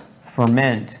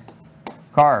ferment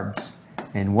carbs.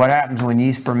 And what happens when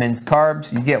yeast ferments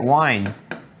carbs? You get wine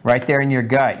right there in your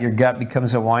gut. Your gut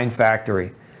becomes a wine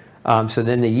factory. So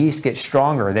then the yeast gets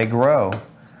stronger, they grow.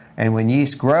 And when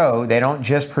yeast grow, they don't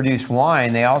just produce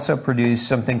wine, they also produce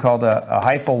something called a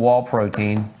hyphal wall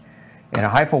protein. And a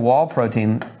hyphal wall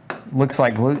protein looks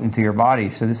like gluten to your body.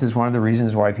 So this is one of the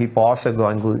reasons why people also go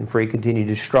on gluten-free, continue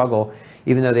to struggle.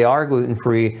 Even though they are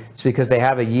gluten-free, it's because they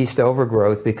have a yeast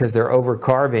overgrowth, because they're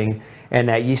overcarbing, and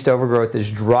that yeast overgrowth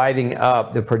is driving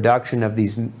up the production of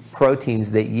these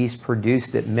proteins that yeast produce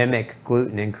that mimic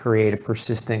gluten and create a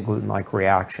persistent gluten-like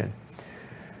reaction.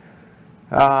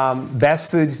 Best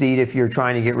foods to eat if you're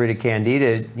trying to get rid of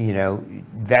candida,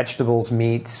 vegetables,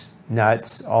 meats,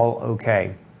 nuts, all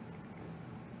okay.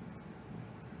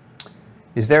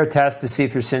 Is there a test to see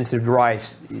if you're sensitive to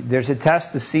rice? There's a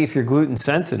test to see if you're gluten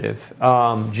sensitive.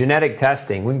 Genetic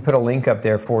testing. We can put a link up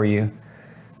there for you.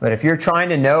 But if you're trying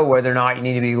to know whether or not you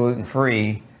need to be gluten-free,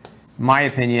 in my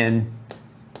opinion,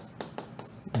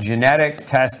 genetic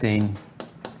testing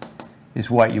is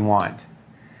what you want.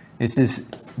 This is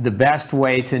the best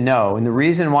way to know. And the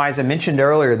reason why, as I mentioned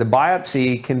earlier, the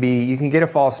biopsy can be, you can get a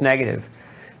false negative.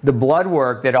 The blood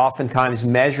work that oftentimes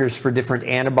measures for different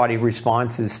antibody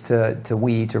responses to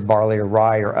wheat or barley or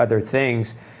rye or other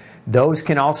things, those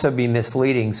can also be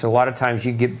misleading. So a lot of times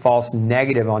you get false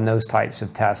negative on those types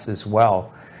of tests as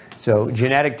well. So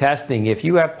genetic testing, if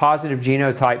you have positive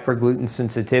genotype for gluten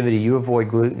sensitivity, you avoid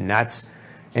gluten.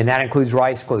 And that includes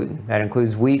rice gluten, that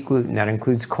includes wheat gluten, that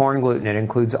includes corn gluten, it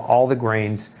includes all the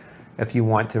grains if you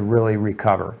want to really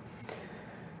recover.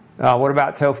 What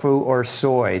about tofu or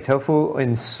soy? Tofu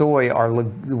and soy are,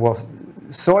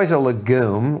 soy is a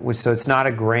legume, so it's not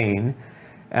a grain.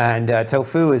 And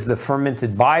tofu is the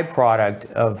fermented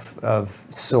byproduct of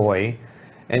soy.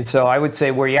 And so I would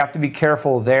say where you have to be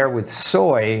careful there with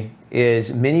soy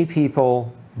is many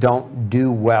people don't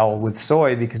do well with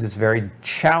soy because it's very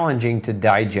challenging to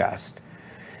digest.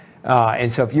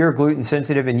 And so if you're gluten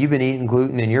sensitive and you've been eating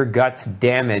gluten and your gut's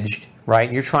damaged, right,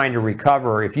 and you're trying to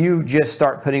recover, if you just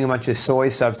start putting a bunch of soy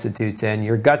substitutes in,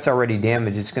 your gut's already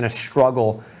damaged. It's going to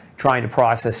struggle trying to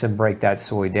process and break that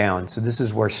soy down. So this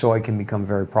is where soy can become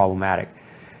very problematic.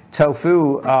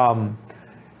 Tofu,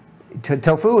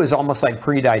 tofu is almost like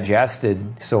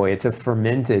pre-digested soy. It's a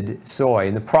fermented soy.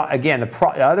 And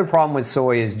the other problem with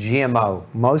soy is GMO.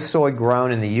 Most soy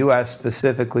grown in the U.S.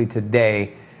 specifically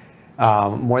today,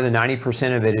 more than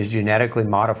 90% of it is genetically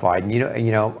modified.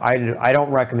 And I don't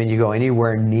recommend you go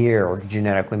anywhere near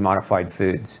genetically modified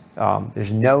foods.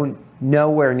 There's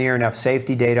nowhere near enough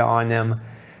safety data on them.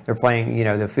 They're playing,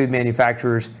 the food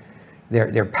manufacturers,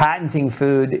 they're patenting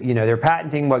food. They're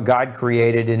patenting what God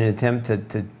created in an attempt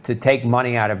to take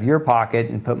money out of your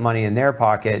pocket and put money in their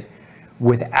pocket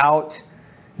without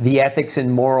the ethics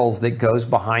and morals that goes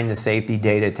behind the safety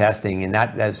data testing.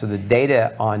 And so the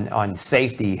data on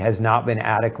safety has not been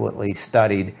adequately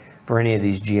studied for any of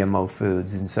these GMO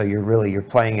foods. And so you're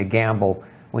playing a gamble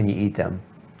when you eat them.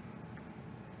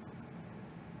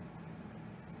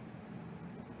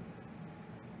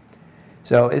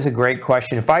 So it's a great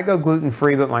question. If I go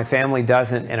gluten-free but my family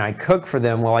doesn't and I cook for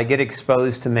them, will I get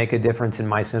exposed to make a difference in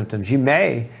my symptoms? You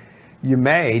may,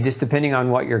 just depending on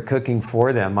what you're cooking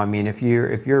for them. I mean, if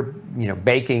you're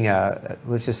baking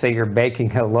let's just say you're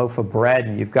baking a loaf of bread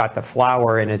and you've got the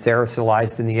flour and it's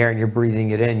aerosolized in the air and you're breathing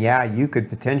it in, yeah, you could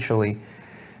potentially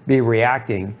be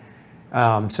reacting.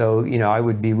 So I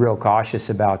would be real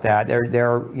cautious about that.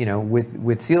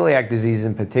 With celiac disease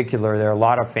in particular, there are a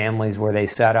lot of families where they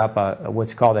set up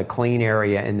what's called a clean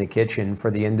area in the kitchen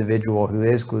for the individual who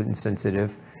is gluten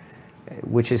sensitive,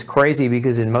 which is crazy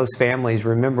because in most families,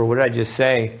 remember, what did I just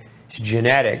say? It's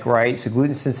genetic, right? So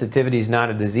gluten sensitivity is not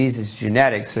a disease, it's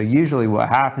genetic. So usually what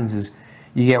happens is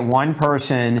you get one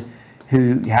person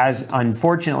who has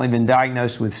unfortunately been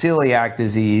diagnosed with celiac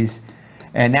disease,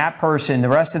 and that person, the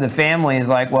rest of the family is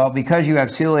like, well, because you have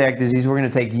celiac disease, we're going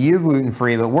to take you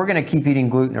gluten-free, but we're going to keep eating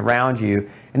gluten around you.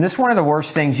 And this is one of the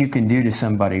worst things you can do to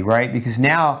somebody, right? Because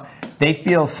now they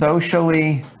feel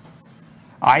socially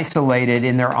isolated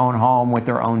in their own home with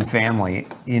their own family,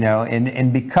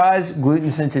 and because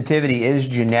gluten sensitivity is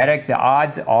genetic, the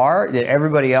odds are that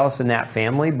everybody else in that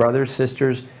family, brothers,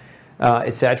 sisters,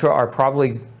 etc., are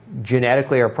probably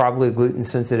gluten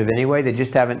sensitive anyway. They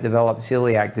just haven't developed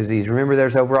celiac disease. Remember,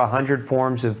 there's over 100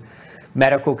 forms of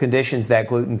medical conditions that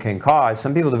gluten can cause.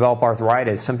 Some people develop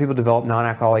arthritis. Some people develop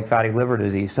non-alcoholic fatty liver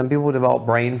disease. Some people develop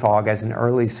brain fog as an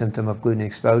early symptom of gluten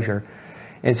exposure.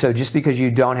 And so just because you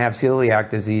don't have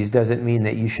celiac disease doesn't mean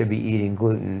that you should be eating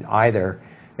gluten either.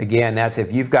 Again, that's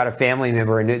if you've got a family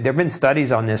member, and there have been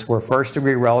studies on this where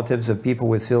first-degree relatives of people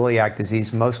with celiac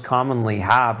disease most commonly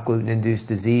have gluten-induced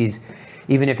disease.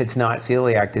 Even if it's not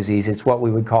celiac disease, it's what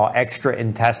we would call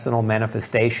extra-intestinal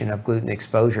manifestation of gluten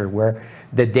exposure, where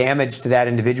the damage to that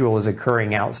individual is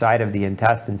occurring outside of the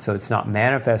intestine, so it's not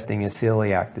manifesting as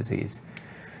celiac disease.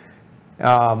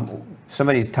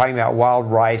 Somebody's talking about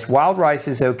wild rice. Wild rice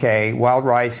is okay. Wild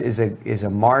rice is a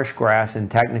marsh grass and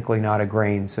technically not a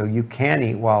grain, so you can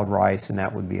eat wild rice and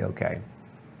that would be okay.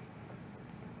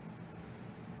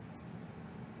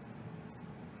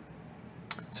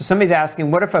 So somebody's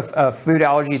asking, what if a food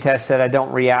allergy test said I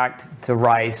don't react to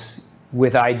rice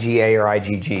with IgA or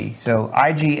IgG? So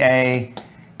IgA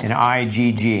and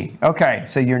IgG. Okay,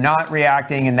 so you're not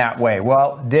reacting in that way.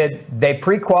 Well, did they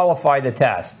pre-qualify the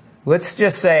test? Let's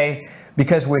just say,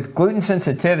 because with gluten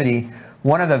sensitivity,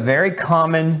 one of the very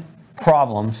common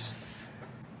problems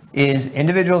is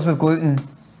individuals with gluten,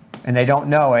 and they don't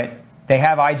know it, they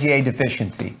have IgA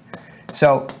deficiency.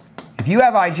 So if you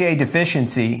have IgA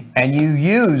deficiency and you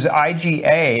use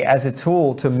IgA as a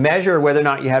tool to measure whether or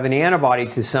not you have an antibody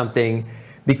to something,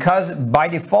 because by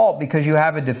default, because you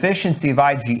have a deficiency of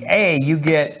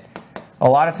IgA, a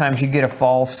lot of times you get a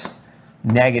false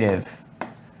negative.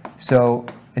 So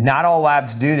not all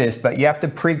labs do this, but you have to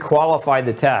pre-qualify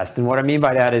the test. And what I mean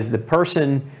by that is the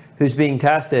person who's being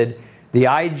tested, the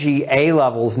IgA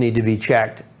levels need to be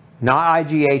checked. Not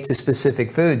IgA to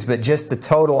specific foods, but just the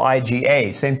total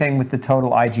IgA. Same thing with the total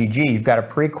IgG. You've got to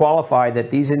pre-qualify that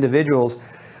these individuals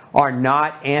are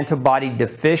not antibody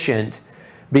deficient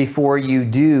before you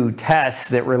do tests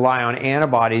that rely on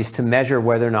antibodies to measure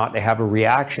whether or not they have a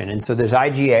reaction. And so there's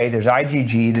IgA, there's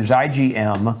IgG, there's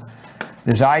IgM,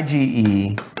 there's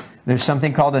IgE, there's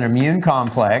something called an immune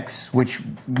complex, which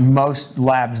most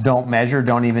labs don't measure,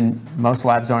 most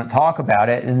labs don't talk about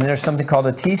it, and there's something called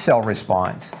a T-cell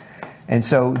response. And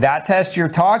so that test you're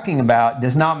talking about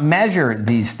does not measure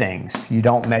these things. You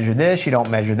don't measure this, you don't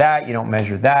measure that, you don't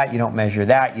measure that, you don't measure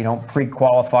that, you don't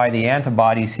pre-qualify the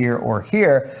antibodies here or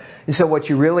here. And so what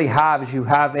you really have is you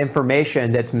have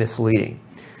information that's misleading.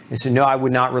 And so no, I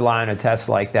would not rely on a test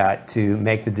like that to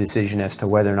make the decision as to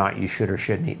whether or not you should or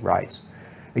shouldn't eat rice.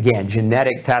 Again,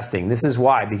 genetic testing. This is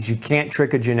why, because you can't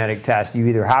trick a genetic test. You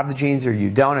either have the genes or you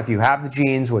don't. If you have the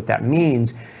genes, what that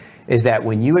means is that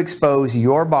when you expose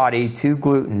your body to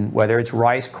gluten, whether it's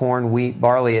rice, corn, wheat,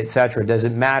 barley, etc.,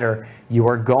 doesn't matter, you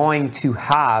are going to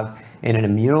have an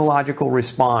immunological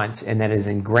response, and that is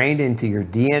ingrained into your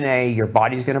DNA. Your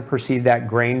body's going to perceive that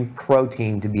grain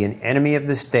protein to be an enemy of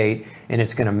the state, and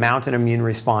it's going to mount an immune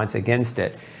response against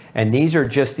it. And these are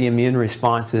just the immune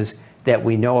responses that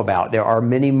we know about. There are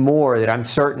many more that I'm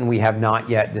certain we have not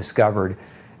yet discovered,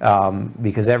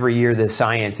 because every year the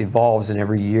science evolves and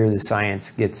every year the science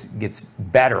gets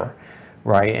better.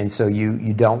 right? And so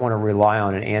you don't want to rely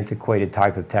on an antiquated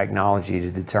type of technology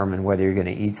to determine whether you're going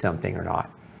to eat something or not.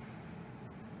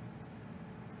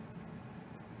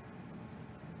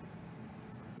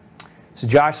 So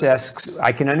Josh asks,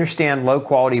 I can understand low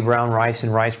quality brown rice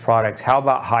and rice products. How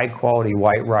about high quality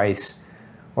white rice,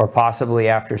 or possibly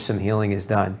after some healing is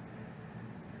done?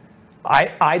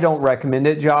 I don't recommend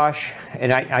it, Josh,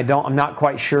 and I'm not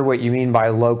quite sure what you mean by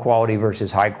low quality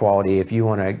versus high quality. If you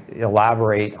want to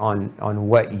elaborate on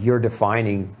what you're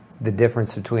defining the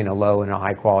difference between a low and a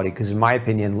high quality, because in my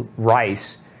opinion,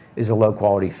 rice is a low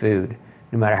quality food,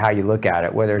 no matter how you look at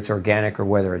it, whether it's organic or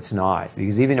whether it's not,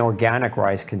 because even organic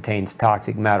rice contains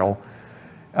toxic metal,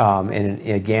 and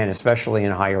again, especially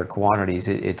in higher quantities,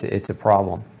 it's a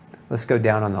problem. Let's go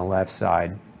down on the left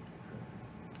side.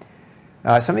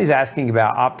 Somebody's asking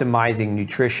about optimizing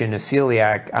nutrition. I'm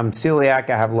celiac,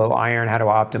 I have low iron. How do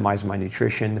I optimize my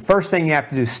nutrition? The first thing you have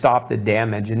to do is stop the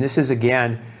damage. And this is,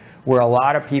 again, where a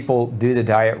lot of people do the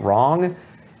diet wrong,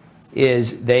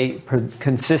 is they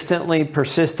persistently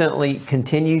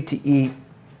continue to eat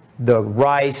the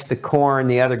rice, the corn,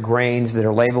 the other grains that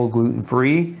are labeled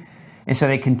gluten-free. And so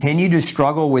they continue to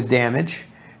struggle with damage.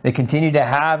 They continue to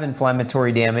have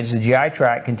inflammatory damage. The GI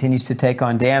tract continues to take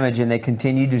on damage, and they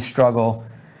continue to struggle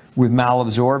with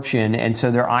malabsorption, and so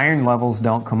their iron levels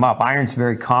don't come up. Iron's a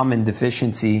very common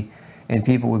deficiency in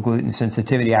people with gluten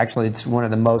sensitivity. Actually, it's one of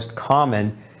the most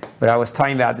common, but I was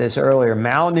talking about this earlier.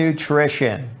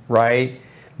 Malnutrition, right?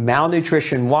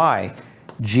 Malnutrition, why?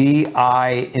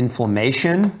 GI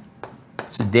inflammation,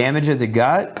 so damage of the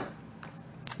gut,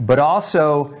 but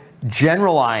also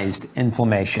generalized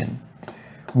inflammation.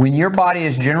 When your body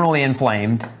is generally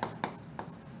inflamed,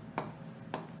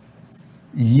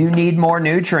 you need more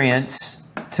nutrients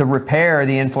to repair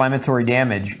the inflammatory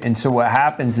damage. And so what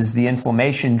happens is the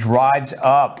inflammation drives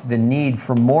up the need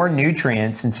for more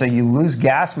nutrients, and so you lose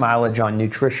gas mileage on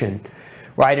nutrition,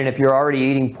 right? And if you're already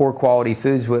eating poor quality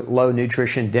foods with low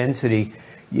nutrition density,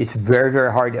 it's very,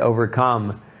 very hard to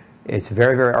overcome. It's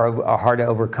very, very hard to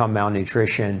overcome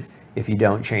malnutrition if you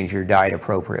don't change your diet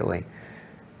appropriately.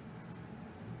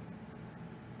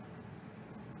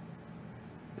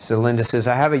 So Linda says,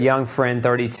 I have a young friend,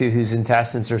 32, whose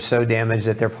intestines are so damaged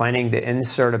that they're planning to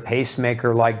insert a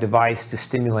pacemaker-like device to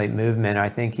stimulate movement. I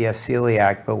think he has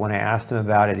celiac, but when I asked him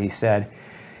about it, he said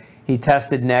he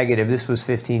tested negative. This was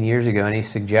 15 years ago. Any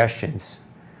suggestions?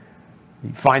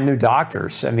 Find new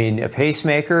doctors. I mean, a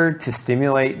pacemaker to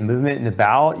stimulate movement in the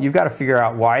bowel, you've got to figure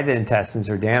out why the intestines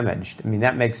are damaged. I mean,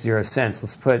 that makes zero sense.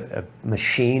 Let's put a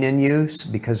machine in use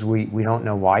because we don't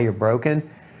know why you're broken.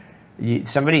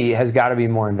 Somebody has got to be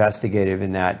more investigative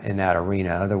in that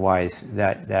arena. Otherwise,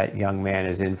 that young man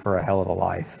is in for a hell of a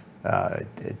life, a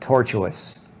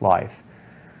tortuous life.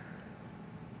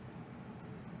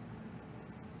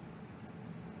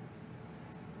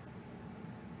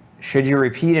 Should you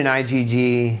repeat an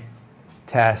IgG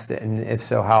test, and if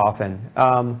so, how often?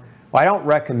 Well, I don't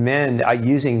recommend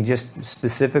using just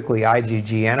specifically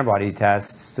IgG antibody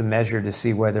tests to measure to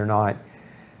see whether or not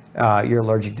you're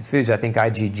allergic to foods. I think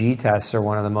IgG tests are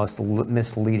one of the most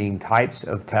misleading types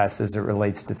of tests as it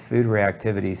relates to food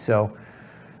reactivity. So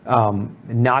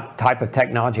not the type of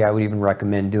technology I would even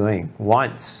recommend doing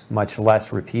once, much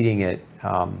less repeating it.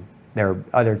 There are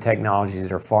other technologies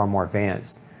that are far more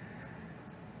advanced.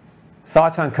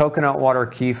 Thoughts on coconut water,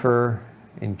 kefir,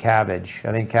 and cabbage?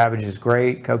 I think cabbage is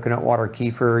great. Coconut water,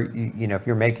 kefir, you know, if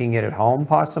you're making it at home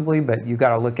possibly, but you got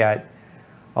to look at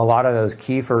a lot of those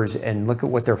kefirs and look at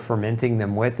what they're fermenting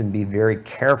them with and be very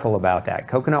careful about that.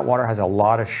 Coconut water has a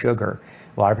lot of sugar.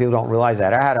 A lot of people don't realize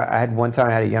that. I had one time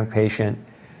I had a young patient,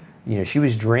 you know, she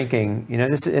was drinking, you know,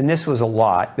 this was a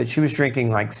lot, but she was drinking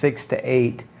like 6 to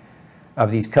 8 of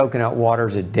these coconut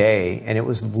waters a day, and it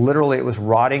was literally, it was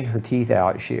rotting her teeth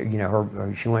out. She, you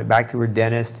know, she went back to her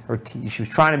dentist. She was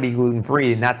trying to be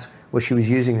gluten-free, and that's what she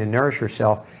was using to nourish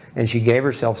herself, and she gave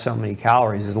herself so many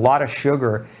calories. There's a lot of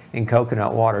sugar in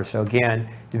coconut water. So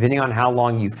again, depending on how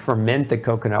long you ferment the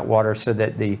coconut water so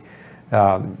that the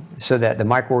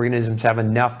microorganisms have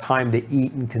enough time to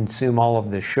eat and consume all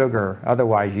of the sugar,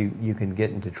 otherwise you can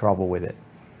get into trouble with it.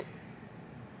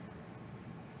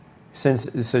 So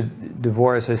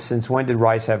Devora says, since when did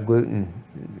rice have gluten?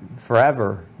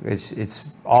 Forever. It's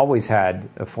always had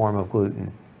a form of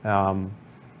gluten.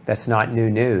 That's not new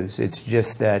news. It's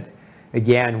just that,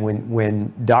 again,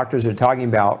 when doctors are talking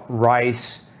about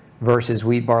rice versus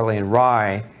wheat, barley, and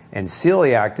rye and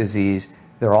celiac disease,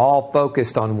 they're all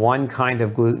focused on one kind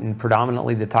of gluten.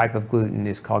 Predominantly the type of gluten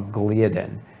is called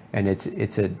gliadin. And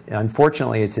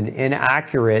unfortunately, it's an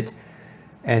inaccurate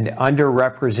and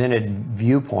underrepresented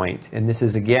viewpoint. And this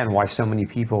is, again, why so many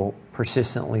people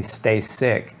persistently stay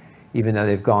sick, even though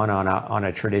they've gone on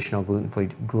a traditional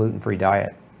gluten-free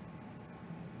diet.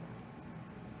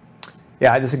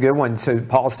 Yeah, this is a good one. So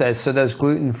Paul says, so those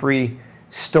gluten-free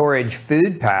storage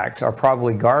food packs are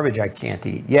probably garbage I can't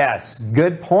eat. Yes,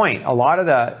 good point. A lot of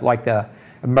the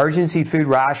emergency food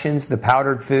rations, the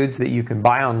powdered foods that you can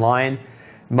buy online,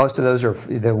 most of those are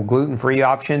the gluten-free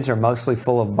options are mostly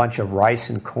full of a bunch of rice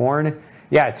and corn.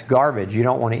 Yeah, it's garbage. You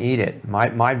don't want to eat it. My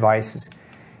advice is,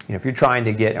 if you're trying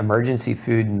to get emergency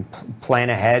food and plan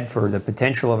ahead for the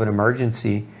potential of an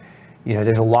emergency,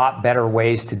 there's a lot better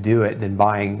ways to do it than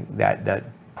buying that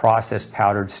processed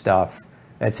powdered stuff.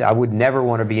 I would never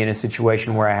want to be in a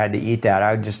situation where I had to eat that.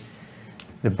 I would just,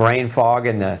 the brain fog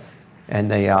and the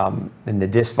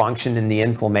dysfunction and the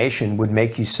inflammation would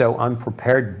make you so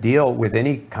unprepared to deal with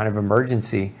any kind of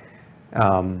emergency.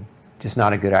 Just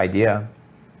not a good idea.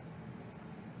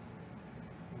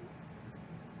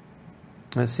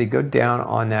 Let's see, go down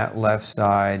on that left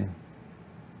side.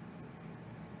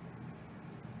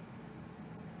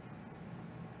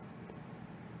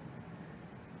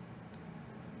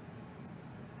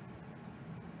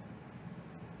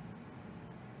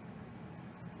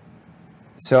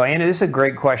 So Anna, this is a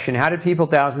great question. How did people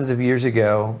thousands of years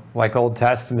ago, like Old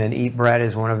Testament, eat bread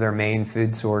as one of their main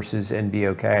food sources and be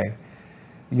okay?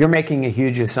 You're making a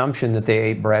huge assumption that they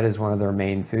ate bread as one of their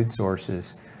main food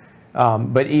sources.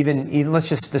 But even let's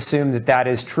just assume that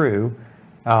is true,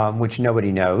 which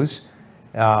nobody knows,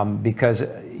 because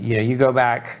you go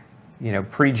back,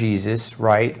 pre-Jesus,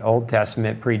 right? Old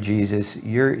Testament, pre-Jesus.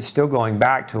 You're still going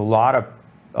back to a lot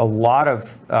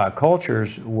of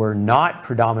cultures were not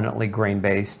predominantly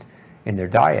grain-based in their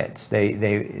diets.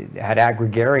 They had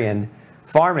agrarian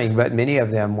farming, but many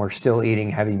of them were still eating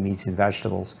heavy meats and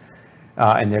vegetables.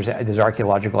 And there's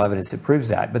archaeological evidence that proves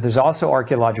that. But there's also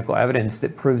archaeological evidence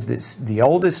that proves that the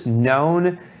oldest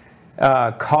known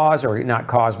case of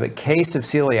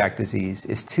celiac disease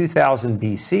is 2000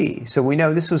 BC. So we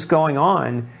know this was going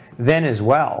on then as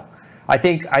well. I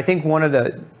think one of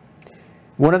the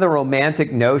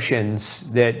romantic notions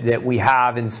that we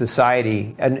have in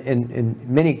society, and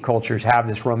many cultures have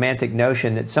this romantic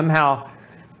notion that somehow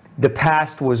the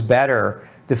past was better,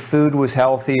 the food was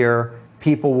healthier,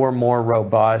 people were more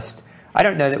robust. I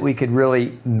don't know that we could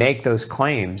really make those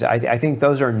claims. I think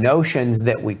those are notions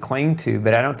that we cling to,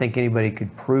 but I don't think anybody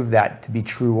could prove that to be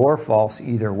true or false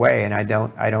either way. And I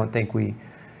don't think we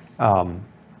have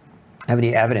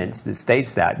any evidence that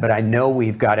states that. But I know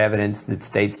we've got evidence that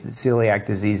states that celiac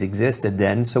disease existed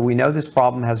then, so we know this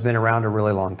problem has been around a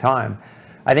really long time.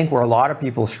 I think where a lot of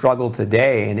people struggle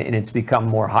today, and it's become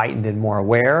more heightened and more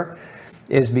aware,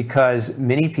 is because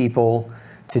many people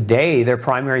today, their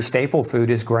primary staple food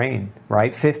is grain,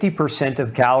 right? 50%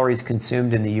 of calories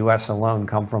consumed in the US alone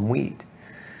come from wheat.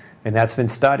 And that's been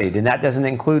studied. And that doesn't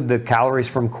include the calories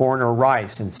from corn or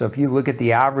rice. And so if you look at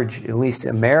the average, at least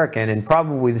American, and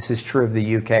probably this is true of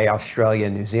the UK, Australia,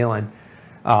 New Zealand,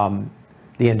 the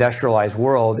industrialized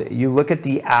world, you look at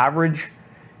the average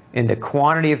and the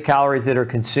quantity of calories that are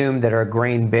consumed that are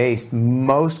grain-based,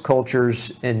 most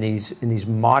cultures in these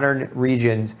modern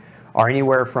regions are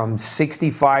anywhere from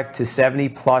 65 to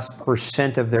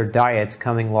 70+% of their diets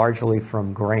coming largely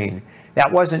from grain.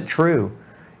 That wasn't true.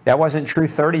 That wasn't true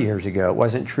 30 years ago. It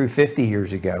wasn't true 50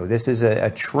 years ago. This is a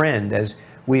trend as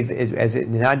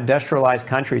industrialized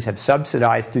countries have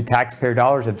subsidized through taxpayer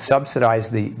dollars, have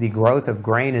subsidized the growth of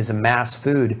grain as a mass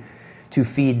food to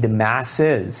feed the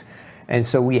masses. And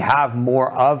so we have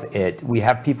more of it. We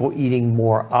have people eating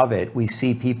more of it. We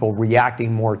see people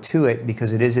reacting more to it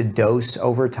because it is a dose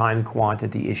over time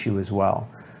quantity issue as well.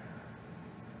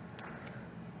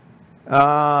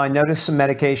 I noticed some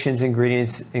medications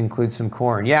ingredients include some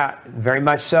corn. Yeah, very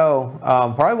much so.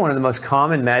 Probably one of the most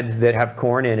common meds that have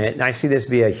corn in it. And I see this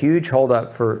be a huge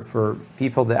holdup for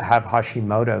people that have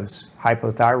Hashimoto's.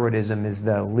 Hypothyroidism is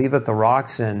the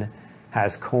levothyroxine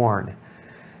has corn.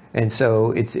 And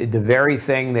so it's the very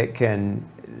thing that can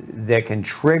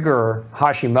trigger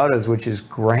Hashimoto's, which is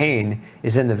grain,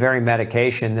 is in the very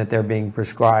medication that they're being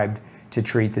prescribed to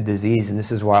treat the disease. And this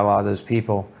is why a lot of those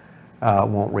people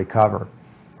won't recover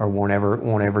or won't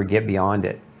ever get beyond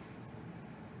it.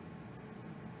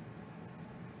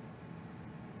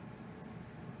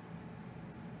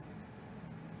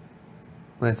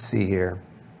 Let's see here.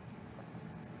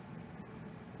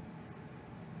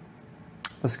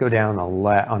 Let's go down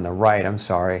on the right, I'm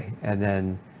sorry, and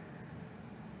then,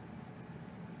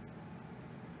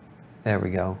 there we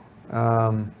go.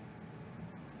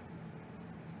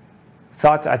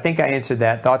 Thoughts, I think I answered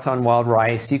that. Thoughts on wild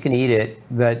rice, you can eat it,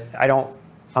 but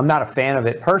I'm not a fan of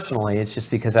it personally. It's just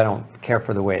because I don't care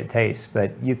for the way it tastes,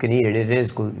 but you can eat it. It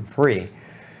is gluten-free.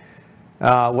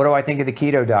 What do I think of the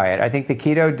keto diet? I think the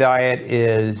keto diet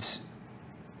is,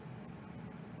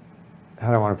 how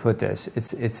do I want to put this?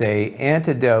 It's a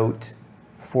antidote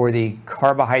for the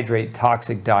carbohydrate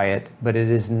toxic diet, but it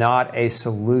is not a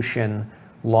solution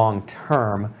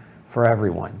long-term for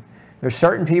everyone. There's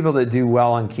certain people that do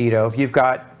well on keto. If you've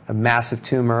got a massive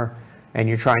tumor and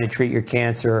you're trying to treat your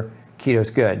cancer,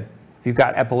 keto's good. If you've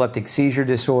got epileptic seizure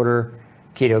disorder,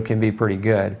 keto can be pretty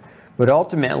good. But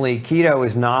ultimately, keto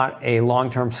is not a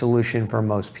long-term solution for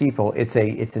most people. It's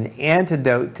an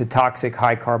antidote to toxic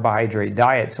high carbohydrate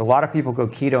diet. So a lot of people go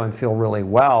keto and feel really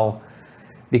well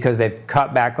because they've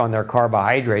cut back on their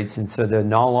carbohydrates, and so they're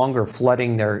no longer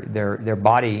flooding their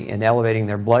body and elevating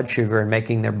their blood sugar and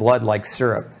making their blood like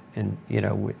syrup and, you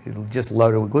know, just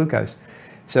loaded with glucose.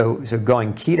 So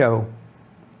going keto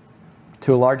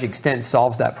to a large extent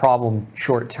solves that problem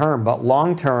short term, but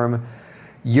long term,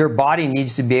 your body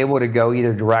needs to be able to go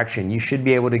either direction. You should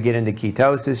be able to get into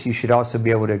ketosis. You should also be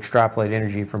able to extrapolate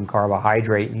energy from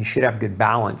carbohydrate. And you should have good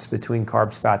balance between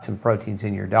carbs, fats, and proteins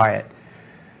in your diet,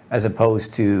 as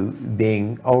opposed to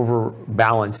being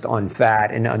overbalanced on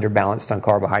fat and underbalanced on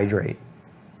carbohydrate.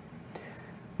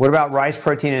 What about rice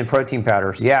protein and protein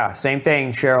powders? Yeah, same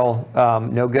thing, Cheryl.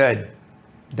 No good.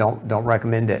 Don't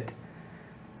recommend it.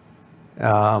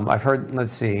 I've heard,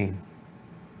 let's see.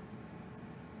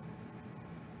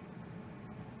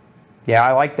 Yeah,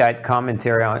 I like that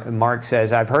commentary. Mark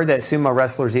says, I've heard that sumo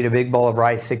wrestlers eat a big bowl of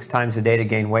rice 6 times a day to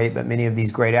gain weight, but many of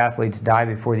these great athletes die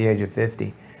before the age of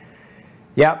 50.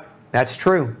 Yep, that's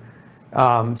true.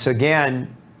 So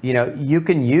again, you know, you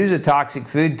can use a toxic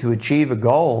food to achieve a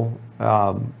goal.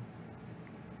 It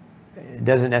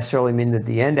doesn't necessarily mean that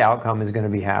the end outcome is going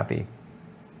to be happy.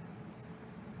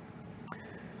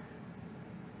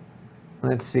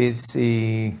 Let's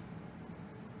see.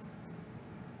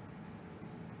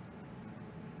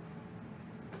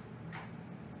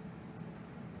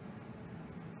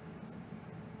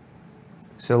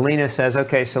 So Lena says,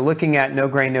 okay, so looking at No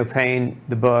Grain, No Pain,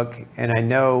 the book, and I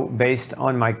know based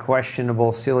on my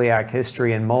questionable celiac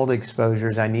history and mold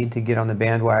exposures, I need to get on the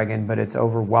bandwagon, but it's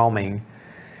overwhelming.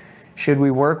 Should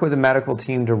we work with a medical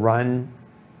team to run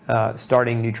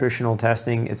starting nutritional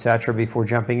testing, etc., before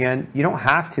jumping in? You don't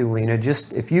have to, Lena.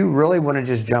 Just if you really want to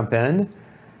just jump in,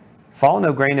 follow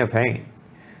No Grain, No Pain.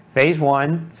 Phase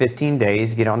 1, 15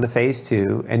 days, get on to phase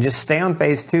 2, and just stay on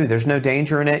phase 2. There's no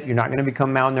danger in it. You're not going to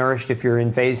become malnourished if you're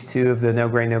in phase 2 of the No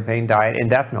Grain, No Pain diet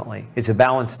indefinitely. It's a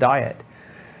balanced diet.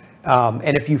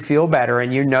 And if you feel better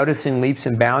and you're noticing leaps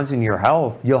and bounds in your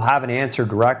health, you'll have an answer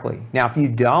directly. Now, if you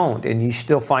don't and you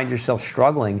still find yourself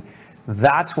struggling,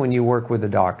 that's when you work with a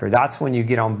doctor. That's when you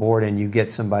get on board and you get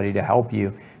somebody to help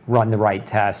you run the right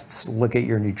tests, look at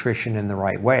your nutrition in the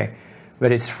right way.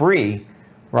 But it's free,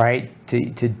 right,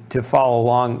 to follow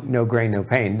along No Grain, No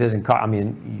Pain. It doesn't cost, I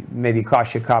mean, maybe it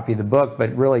costs you a copy of the book,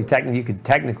 but really you could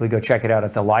technically go check it out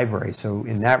at the library. So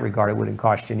in that regard, it wouldn't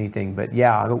cost you anything. But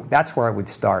yeah, that's where I would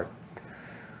start.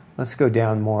 Let's go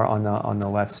down more on the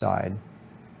left side.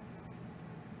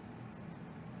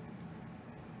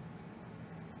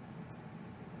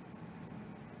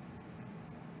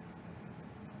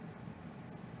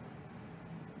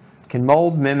 Can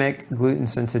mold mimic gluten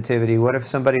sensitivity? What if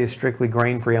somebody is strictly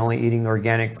grain-free, only eating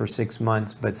organic for 6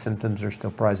 months, but symptoms are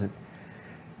still present?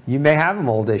 You may have a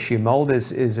mold issue. Mold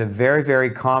is a very, very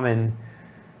common,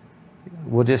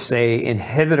 we'll just say,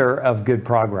 inhibitor of good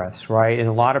progress, right? And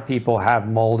a lot of people have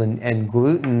mold and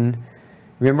gluten.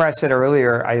 Remember I said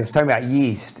earlier, I was talking about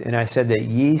yeast, and I said that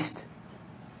yeast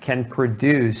can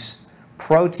produce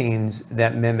proteins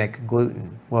that mimic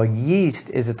gluten. Well, yeast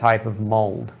is a type of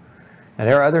mold. Now,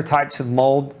 there are other types of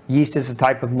mold. Yeast is a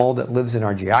type of mold that lives in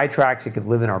our GI tracts. It could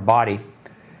live in our body.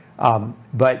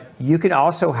 But you can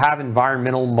also have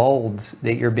environmental molds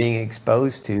that you're being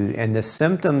exposed to. And the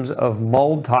symptoms of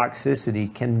mold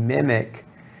toxicity can mimic,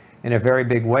 in a very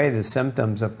big way, the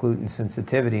symptoms of gluten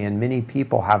sensitivity. And many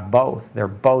people have both. They're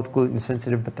both gluten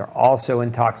sensitive, but they're also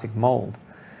in toxic mold.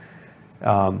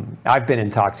 I've been in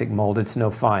toxic mold. It's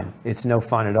no fun. It's no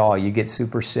fun at all. You get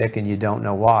super sick and you don't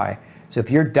know why. So if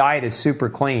your diet is super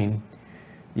clean,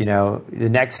 you know, the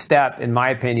next step, in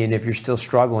my opinion, if you're still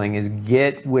struggling, is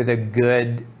get with a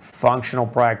good functional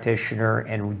practitioner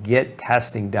and get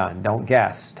testing done. Don't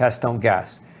guess. Test, don't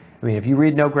guess. I mean, if you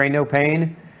read No Grain, No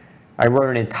Pain, I wrote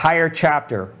an entire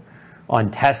chapter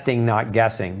on testing, not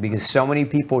guessing, because so many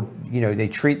people, you know, they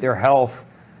treat their health,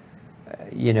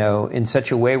 you know, in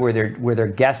such a way where they're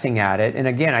guessing at it. And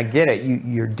again, I get it.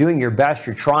 You're doing your best.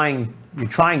 You're trying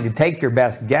to take your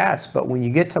best guess, but when you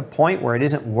get to a point where it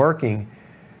isn't working,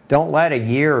 Don't let a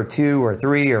year or 2 or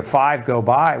 3 or 5 go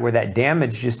by where that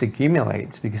damage just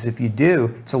accumulates, because if you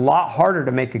do, it's a lot harder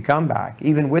to make a comeback,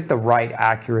 even with the right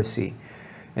accuracy.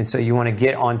 And so you want to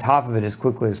get on top of it as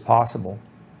quickly as possible.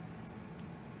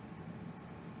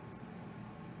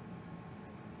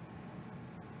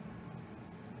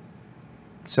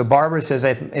 So Barbara says,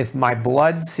 if my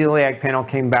blood celiac panel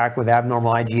came back with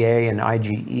abnormal IgA and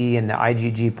IgE in the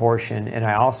IgG portion, and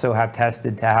I also have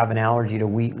tested to have an allergy to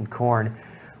wheat and corn,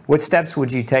 what steps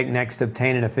would you take next to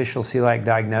obtain an official celiac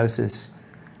diagnosis?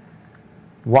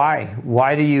 Why?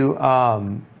 Why do you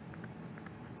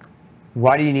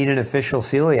need an official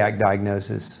celiac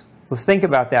diagnosis? Let's think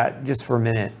about that just for a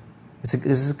minute. This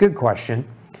is a good question.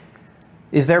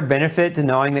 Is there benefit to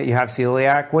knowing that you have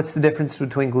celiac? What's the difference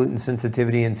between gluten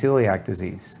sensitivity and celiac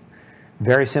disease?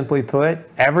 Very simply put,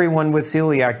 everyone with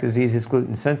celiac disease is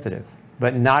gluten sensitive,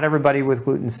 but not everybody with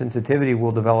gluten sensitivity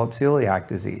will develop celiac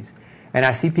disease. And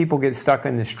I see people get stuck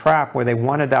in this trap where they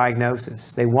want a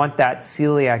diagnosis. They want that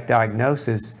celiac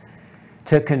diagnosis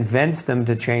to convince them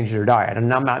to change their diet.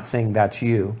 And I'm not saying that's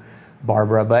you,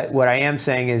 Barbara, but what I am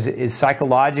saying is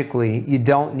psychologically, you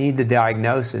don't need the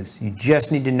diagnosis. You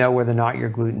just need to know whether or not you're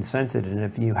gluten sensitive. And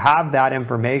if you have that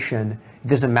information, it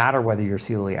doesn't matter whether you're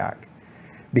celiac.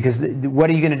 Because what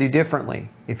are you going to do differently?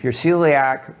 If you're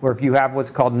celiac, or if you have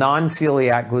what's called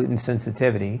non-celiac gluten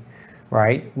sensitivity,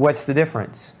 right? What's the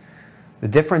difference? The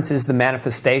difference is the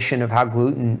manifestation of how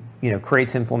gluten,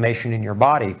 creates inflammation in your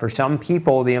body. For some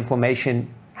people, the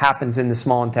inflammation happens in the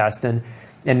small intestine,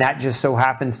 and that just so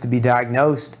happens to be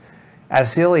diagnosed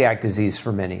as celiac disease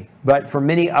for many. But for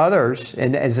many others,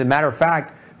 and as a matter of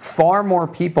fact, far more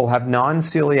people have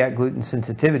non-celiac gluten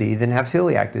sensitivity than have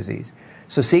celiac disease.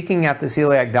 So seeking out the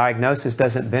celiac diagnosis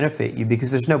doesn't benefit you,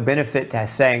 because there's no benefit to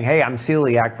saying, hey, I'm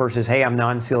celiac versus, hey, I'm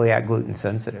non-celiac gluten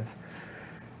sensitive.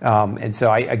 And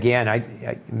so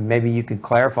maybe you could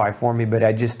clarify for me, but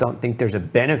I just don't think there's a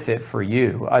benefit for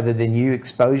you other than you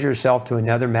expose yourself to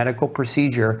another medical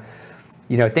procedure.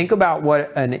 Think about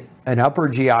what an upper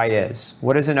GI is.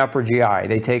 What is an upper GI?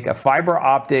 They take a fiber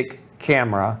optic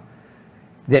camera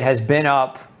that has been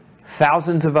up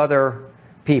thousands of other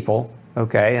people,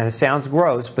 okay? And it sounds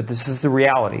gross, but this is the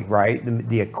reality, right?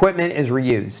 The equipment is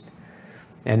reused.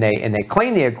 And they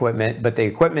clean the equipment, but the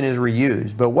equipment is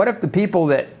reused. But what if the people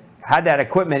that had that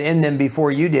equipment in them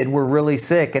before you did were really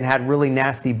sick and had really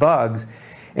nasty bugs,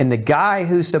 and the guy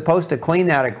who's supposed to clean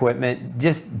that equipment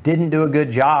just didn't do a good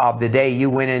job the day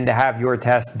you went in to have your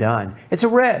test done? It's a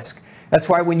risk. That's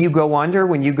why when you go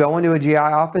into a GI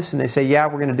office and they say, yeah,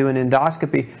 we're going to do an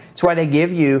endoscopy, it's why they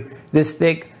give you this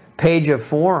thick page of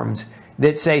forms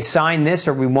that say sign this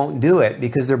or we won't do it,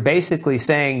 because they're basically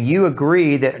saying you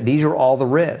agree that these are all the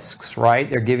risks, right?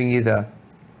 They're giving you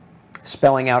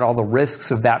spelling out all the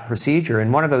risks of that procedure.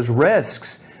 And one of those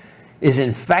risks is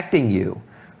infecting you,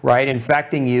 right?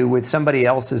 Infecting you with somebody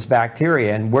else's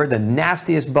bacteria. And where the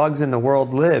nastiest bugs in the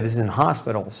world live is in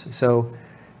hospitals. So,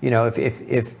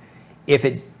 if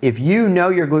you know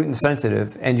you're gluten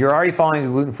sensitive and you're already following a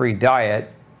gluten-free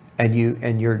diet, and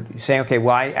you're saying, okay,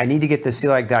 well, I need to get the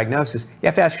celiac diagnosis, you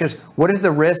have to ask yourself, what is the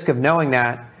risk of knowing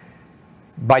that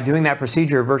by doing that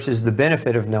procedure versus the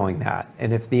benefit of knowing that?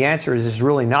 And if the answer is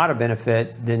really not a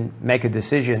benefit, then make a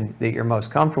decision that you're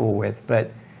most comfortable with. But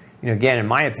again, in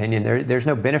my opinion, there's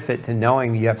no benefit to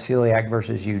knowing you have celiac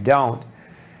versus you don't,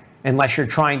 unless you're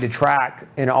trying to track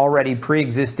an already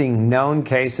pre-existing known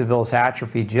case of villus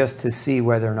atrophy just to see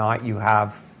whether or not you've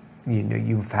had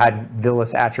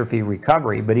villus atrophy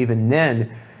recovery. But even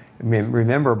then,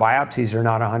 remember, biopsies are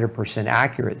not 100%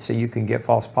 accurate, so you can get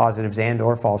false positives and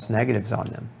or false negatives on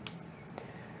them.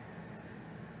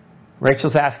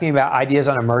 Rachel's asking about ideas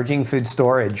on emerging food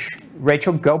storage.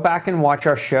 Rachel, go back and watch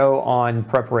our show on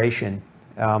preparation.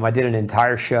 I did an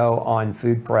entire show on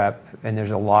food prep, and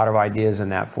there's a lot of ideas in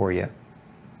that for you.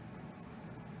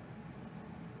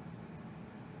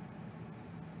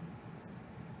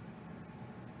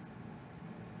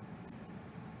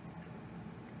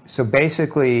 So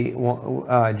basically,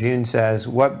 June says,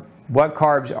 what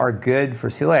carbs are good for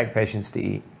celiac patients to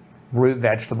eat? Root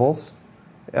vegetables.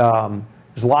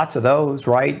 There's lots of those,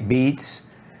 right? Beets,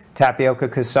 tapioca,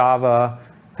 cassava,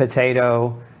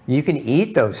 potato. You can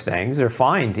eat those things. They're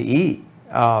fine to eat.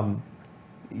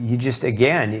 You just,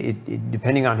 again,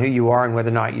 depending on who you are and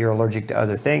whether or not you're allergic to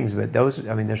other things, but those,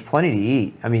 there's plenty to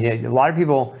eat. A lot of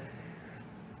people,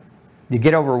 you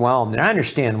get overwhelmed, and I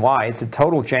understand why. It's a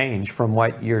total change from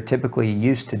what you're typically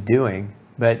used to doing,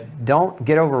 but don't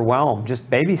get overwhelmed. Just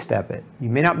baby step it. You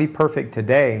may not be perfect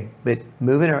today, but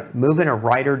move in a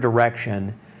righter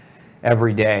direction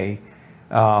every day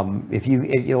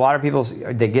A lot of people,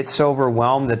 they get so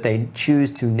overwhelmed that they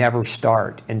choose to never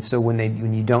start. And so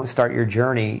when you don't start your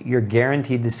journey, you're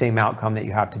guaranteed the same outcome that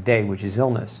you have today, which is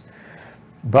illness.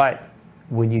 But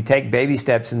when you take baby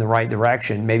steps in the right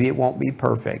direction, maybe it won't be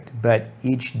perfect, but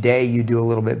each day you do a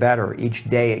little bit better. Each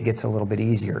day it gets a little bit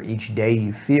easier. Each day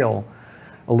you feel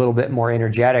a little bit more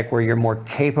energetic, where you're more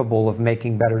capable of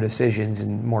making better decisions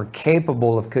and more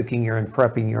capable of cooking and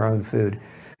prepping your own food.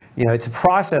 You know, it's a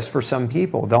process for some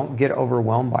people. Don't get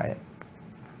overwhelmed by it.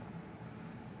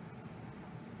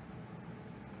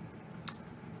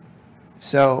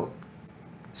 So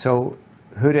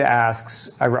Huda asks,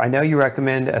 I know you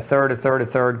recommend a third,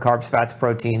 carbs, fats,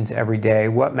 proteins every day.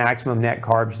 What maximum net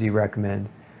carbs do you recommend?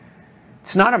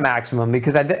 It's not a maximum,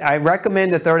 because I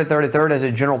recommend a third as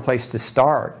a general place to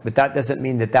start, but that doesn't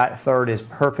mean that third is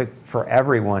perfect for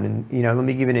everyone. And, you know, let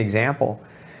me give you an example.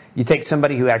 You take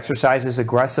somebody who exercises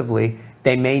aggressively,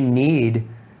 they may need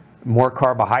more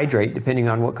carbohydrate depending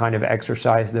on what kind of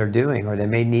exercise they're doing, or they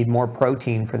may need more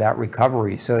protein for that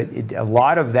recovery. So a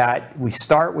lot of that, we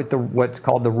start with what's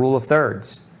called the rule of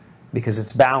thirds, because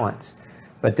it's balance.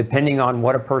 But depending on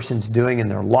what a person's doing in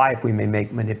their life, we may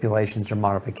make manipulations or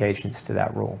modifications to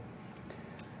that rule.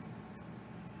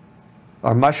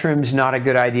 Are mushrooms not a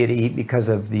good idea to eat because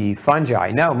of the fungi?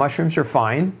 No, mushrooms are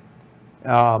fine.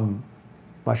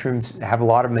 Mushrooms have a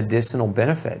lot of medicinal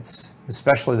benefits,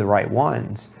 especially the right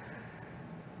ones.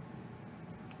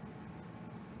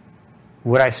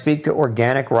 Would I speak to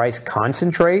organic rice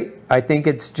concentrate? I think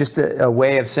it's just a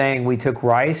way of saying we took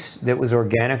rice that was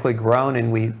organically grown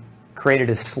and we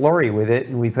created a slurry with it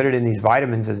and we put it in these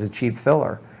vitamins as a cheap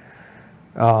filler.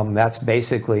 That's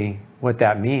basically what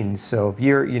that means. So if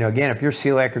you're, again, if you're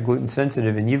celiac or gluten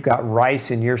sensitive and you've got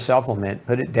rice in your supplement,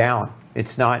 put it down.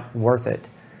 It's not worth it.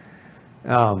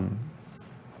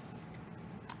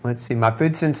 Let's see, my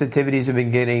food sensitivities have been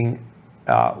getting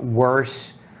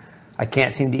worse. I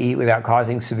can't seem to eat without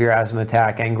causing severe asthma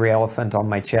attack, angry elephant on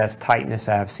my chest, tightness.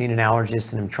 I have seen an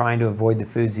allergist and I'm trying to avoid the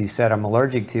foods he said I'm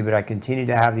allergic to, but I continue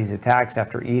to have these attacks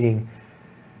after eating.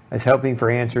 I was hoping for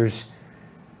answers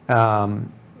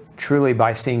truly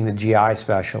by seeing the GI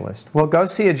specialist. Well, go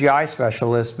see a GI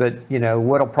specialist, but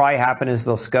what'll probably happen is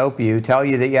they'll scope you, tell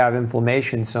you that you have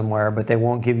inflammation somewhere, but they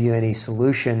won't give you any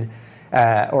solution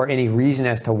or any reason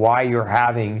as to why you're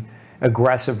having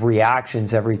aggressive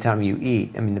reactions every time you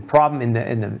eat. I mean, the problem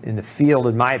in the field,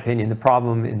 in my opinion, the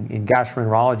problem in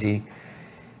gastroenterology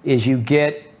is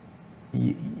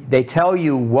they tell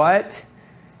you what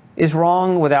is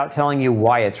wrong without telling you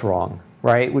why it's wrong,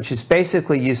 right? Which is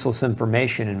basically useless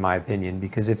information, in my opinion,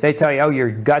 because if they tell you, oh,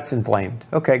 your gut's inflamed,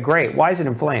 okay, great. Why is it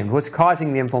inflamed? What's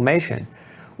causing the inflammation?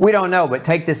 We don't know, but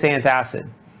take this antacid,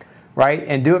 right?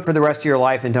 And do it for the rest of your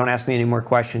life and don't ask me any more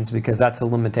questions, because that's a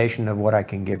limitation of what I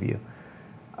can give you.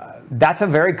 That's a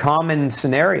very common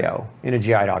scenario in a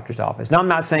GI doctor's office. Now, I'm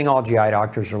not saying all GI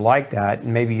doctors are like that,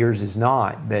 and maybe yours is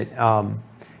not, but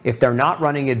if they're not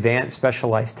running advanced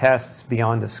specialized tests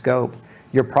beyond the scope,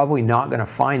 you're probably not going to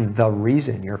find the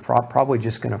reason. You're probably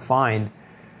just going to find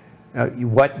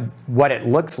what it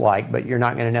looks like, but you're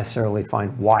not going to necessarily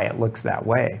find why it looks that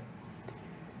way.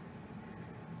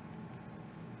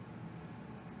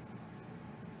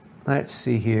 Let's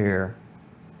see here.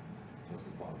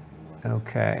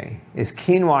 Okay. Is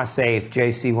quinoa safe?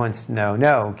 JC wants to know.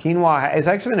 No, quinoa, there's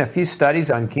actually been a few studies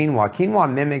on quinoa.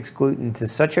 Quinoa mimics gluten to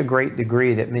such a great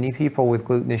degree that many people with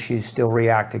gluten issues still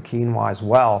react to quinoa as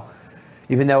well.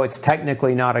 Even though it's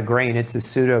technically not a grain, it's a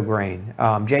pseudo grain.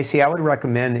 JC, I would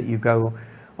recommend that you go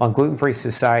on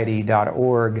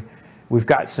glutenfreesociety.org. We've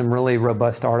got some really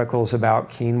robust articles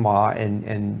about quinoa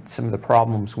and some of the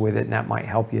problems with it, and that might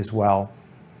help you as well.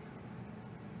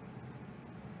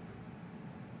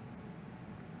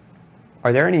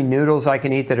 Are there any noodles I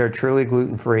can eat that are truly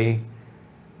gluten-free?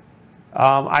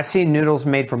 I've seen noodles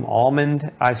made from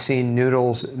almond. I've seen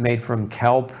noodles made from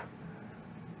kelp.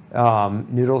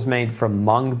 Noodles made from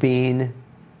mung bean.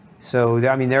 So,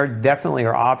 I mean, there definitely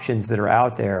are options that are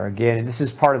out there. Again, this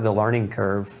is part of the learning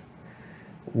curve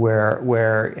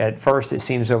where at first it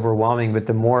seems overwhelming, but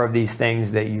the more of these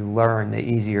things that you learn, the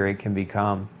easier it can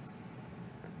become.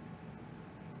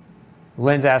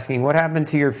 Lynn's asking, what happened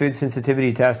to your food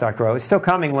sensitivity test, Dr. O? It's still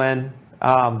coming, Lynn.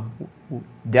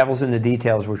 Devil's in the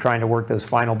details. We're trying to work those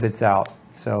final bits out,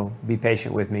 so be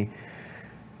patient with me.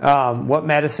 What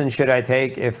medicine should I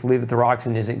take if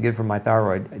levothyroxine isn't good for my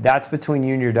thyroid? That's between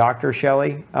you and your doctor,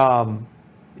 Shelley.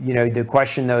 The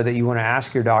question, though, that you want to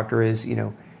ask your doctor is,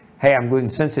 hey, I'm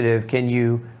gluten sensitive.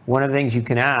 One of the things you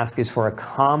can ask is for a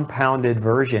compounded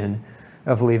version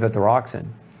of levothyroxine.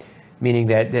 meaning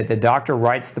that the doctor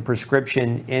writes the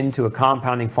prescription into a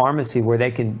compounding pharmacy where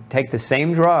they can take the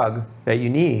same drug that you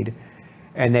need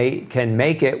and they can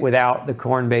make it without the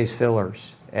corn-based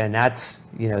fillers. And that's,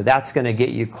 that's going to get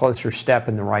you closer step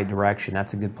in the right direction.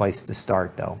 That's a good place to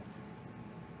start, though.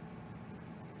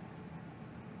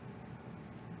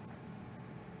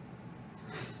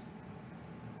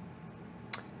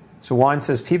 So Juan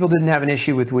says, people didn't have an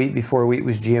issue with wheat before wheat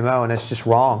was GMO, and that's just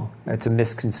wrong. That's a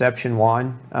misconception,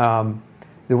 Juan.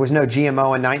 There was no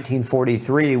GMO in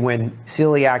 1943 when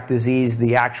celiac disease,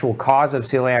 the actual cause of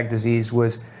celiac disease,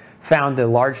 was found to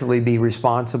largely be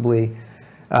responsibly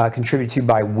contributed to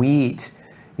by wheat.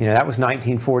 That was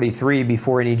 1943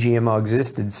 before any GMO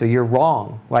existed. So you're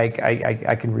wrong. Like,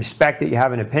 I can respect that you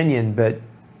have an opinion, but,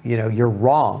 you're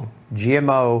wrong.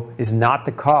 GMO is not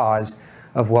the cause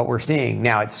of what we're seeing.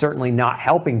 Now, it's certainly not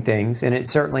helping things, and it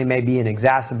certainly may be an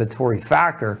exacerbatory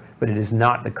factor, but it is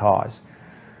not the cause.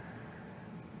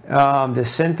 Does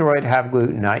Synthroid have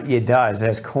gluten? It does. It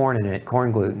has corn in it,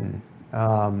 corn gluten.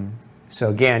 So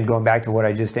again, going back to what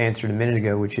I just answered a minute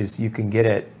ago, which is you can get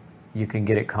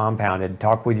it compounded.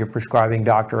 Talk with your prescribing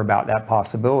doctor about that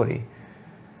possibility.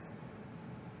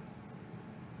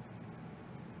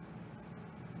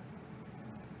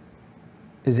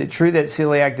 Is it true that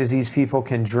celiac disease people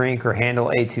can drink or handle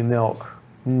A2 milk?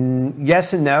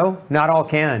 Yes and no. Not all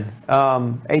can.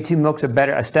 A2 milk's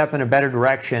a step in a better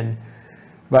direction,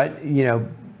 but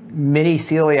many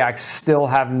celiacs still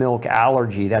have milk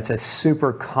allergy. That's a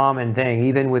super common thing,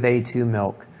 even with A2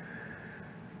 milk.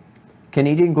 Can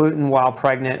eating gluten while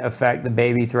pregnant affect the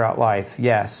baby throughout life?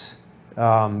 Yes.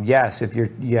 Yes. If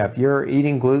you're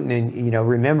eating gluten, and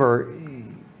remember,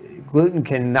 gluten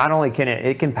can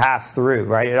it can pass through,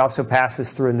 right? It also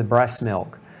passes through in the breast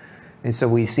milk. And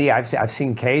so I've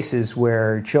seen cases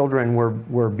where children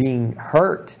were being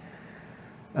hurt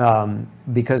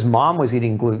because mom was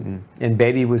eating gluten and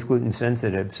baby was gluten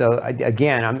sensitive. So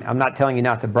again, I'm not telling you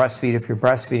not to breastfeed if you're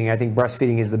breastfeeding. I think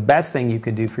breastfeeding is the best thing you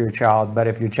can do for your child. But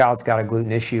if your child's got a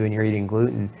gluten issue and you're eating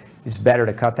gluten, it's better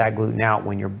to cut that gluten out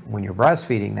when you're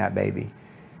breastfeeding that baby.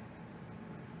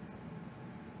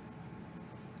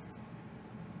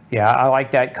 Yeah, I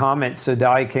like that comment. So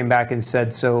Dahlia came back and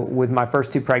said, so with my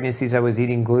first 2 pregnancies, I was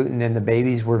eating gluten and the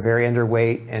babies were very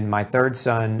underweight, and my 3rd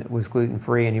son was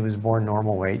gluten-free and he was born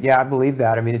normal weight. Yeah, I believe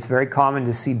that. I mean, it's very common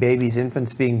to see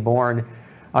infants being born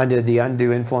under the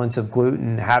undue influence of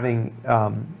gluten, having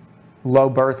low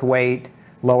birth weight,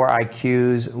 lower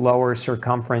IQs, lower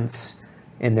circumference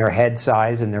in their head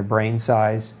size and their brain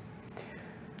size.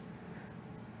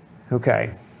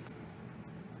 Okay.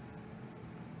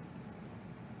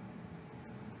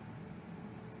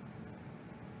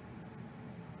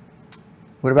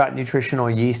 What about nutritional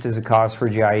yeast as a cause for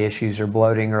GI issues or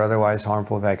bloating or otherwise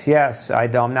harmful effects? Yes,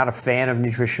 I'm not a fan of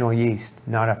nutritional yeast.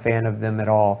 Not a fan of them at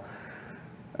all.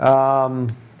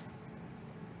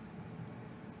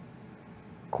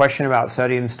 Question about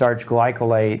sodium starch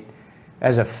glycolate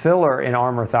as a filler in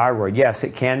Armour thyroid. Yes,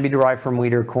 it can be derived from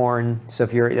wheat or corn. So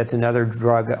that's another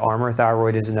drug. Armour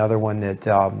thyroid is another one that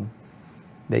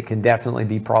can definitely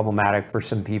be problematic for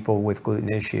some people with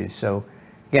gluten issues. So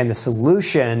again, the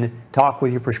solution, talk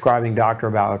with your prescribing doctor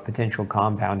about potential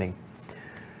compounding.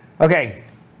 Okay,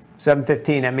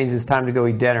 7:15, that means it's time to go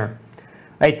eat dinner.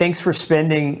 Hey, thanks for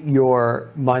spending your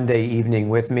Monday evening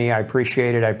with me. I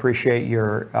appreciate it. I appreciate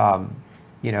your,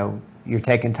 you're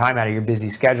taking time out of your busy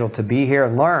schedule to be here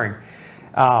and learn.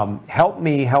 Help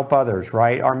me help others,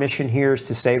 right? Our mission here is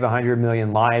to save 100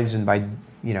 million lives, and by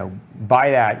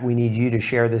that, we need you to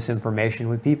share this information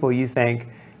with people you think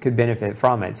could benefit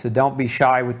from it. So don't be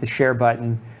shy with the share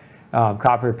button.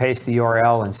 Copy or paste the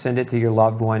URL and send it to your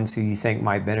loved ones who you think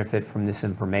might benefit from this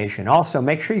information. Also,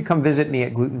 make sure you come visit me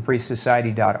at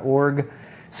glutenfreesociety.org.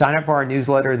 Sign up for our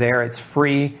newsletter there. It's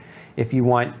free. If you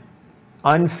want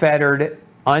unfettered,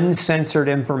 uncensored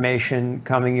information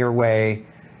coming your way,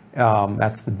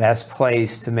 that's the best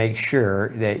place to make sure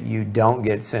that you don't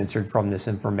get censored from this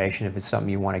information if it's something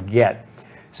you want to get.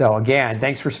 So again,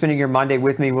 thanks for spending your Monday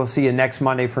with me. We'll see you next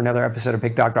Monday for another episode of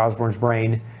Pick Dr. Osborne's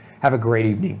Brain. Have a great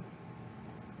evening.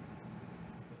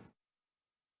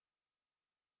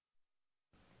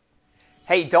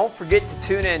 Hey, don't forget to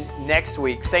tune in next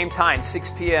week, same time,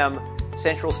 6 p.m.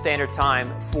 Central Standard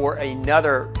Time, for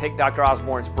another Pick Dr.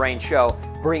 Osborne's Brain show.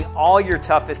 Bring all your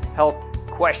toughest health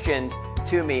questions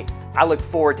to me. I look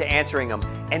forward to answering them.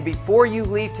 And before you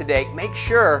leave today, make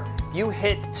sure you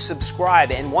hit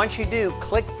subscribe. And once you do,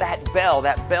 click that bell.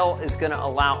 That bell is going to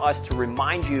allow us to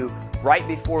remind you right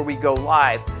before we go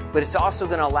live. But it's also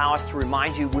going to allow us to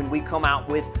remind you when we come out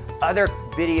with other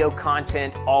video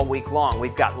content all week long.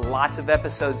 We've got lots of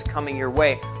episodes coming your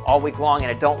way all week long, and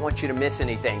I don't want you to miss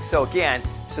anything. So again,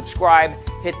 subscribe,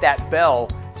 hit that bell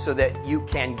so that you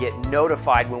can get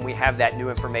notified when we have that new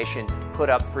information put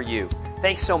up for you.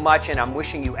 Thanks so much, and I'm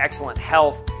wishing you excellent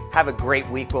health. Have a great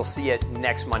week. We'll see you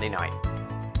next Monday night.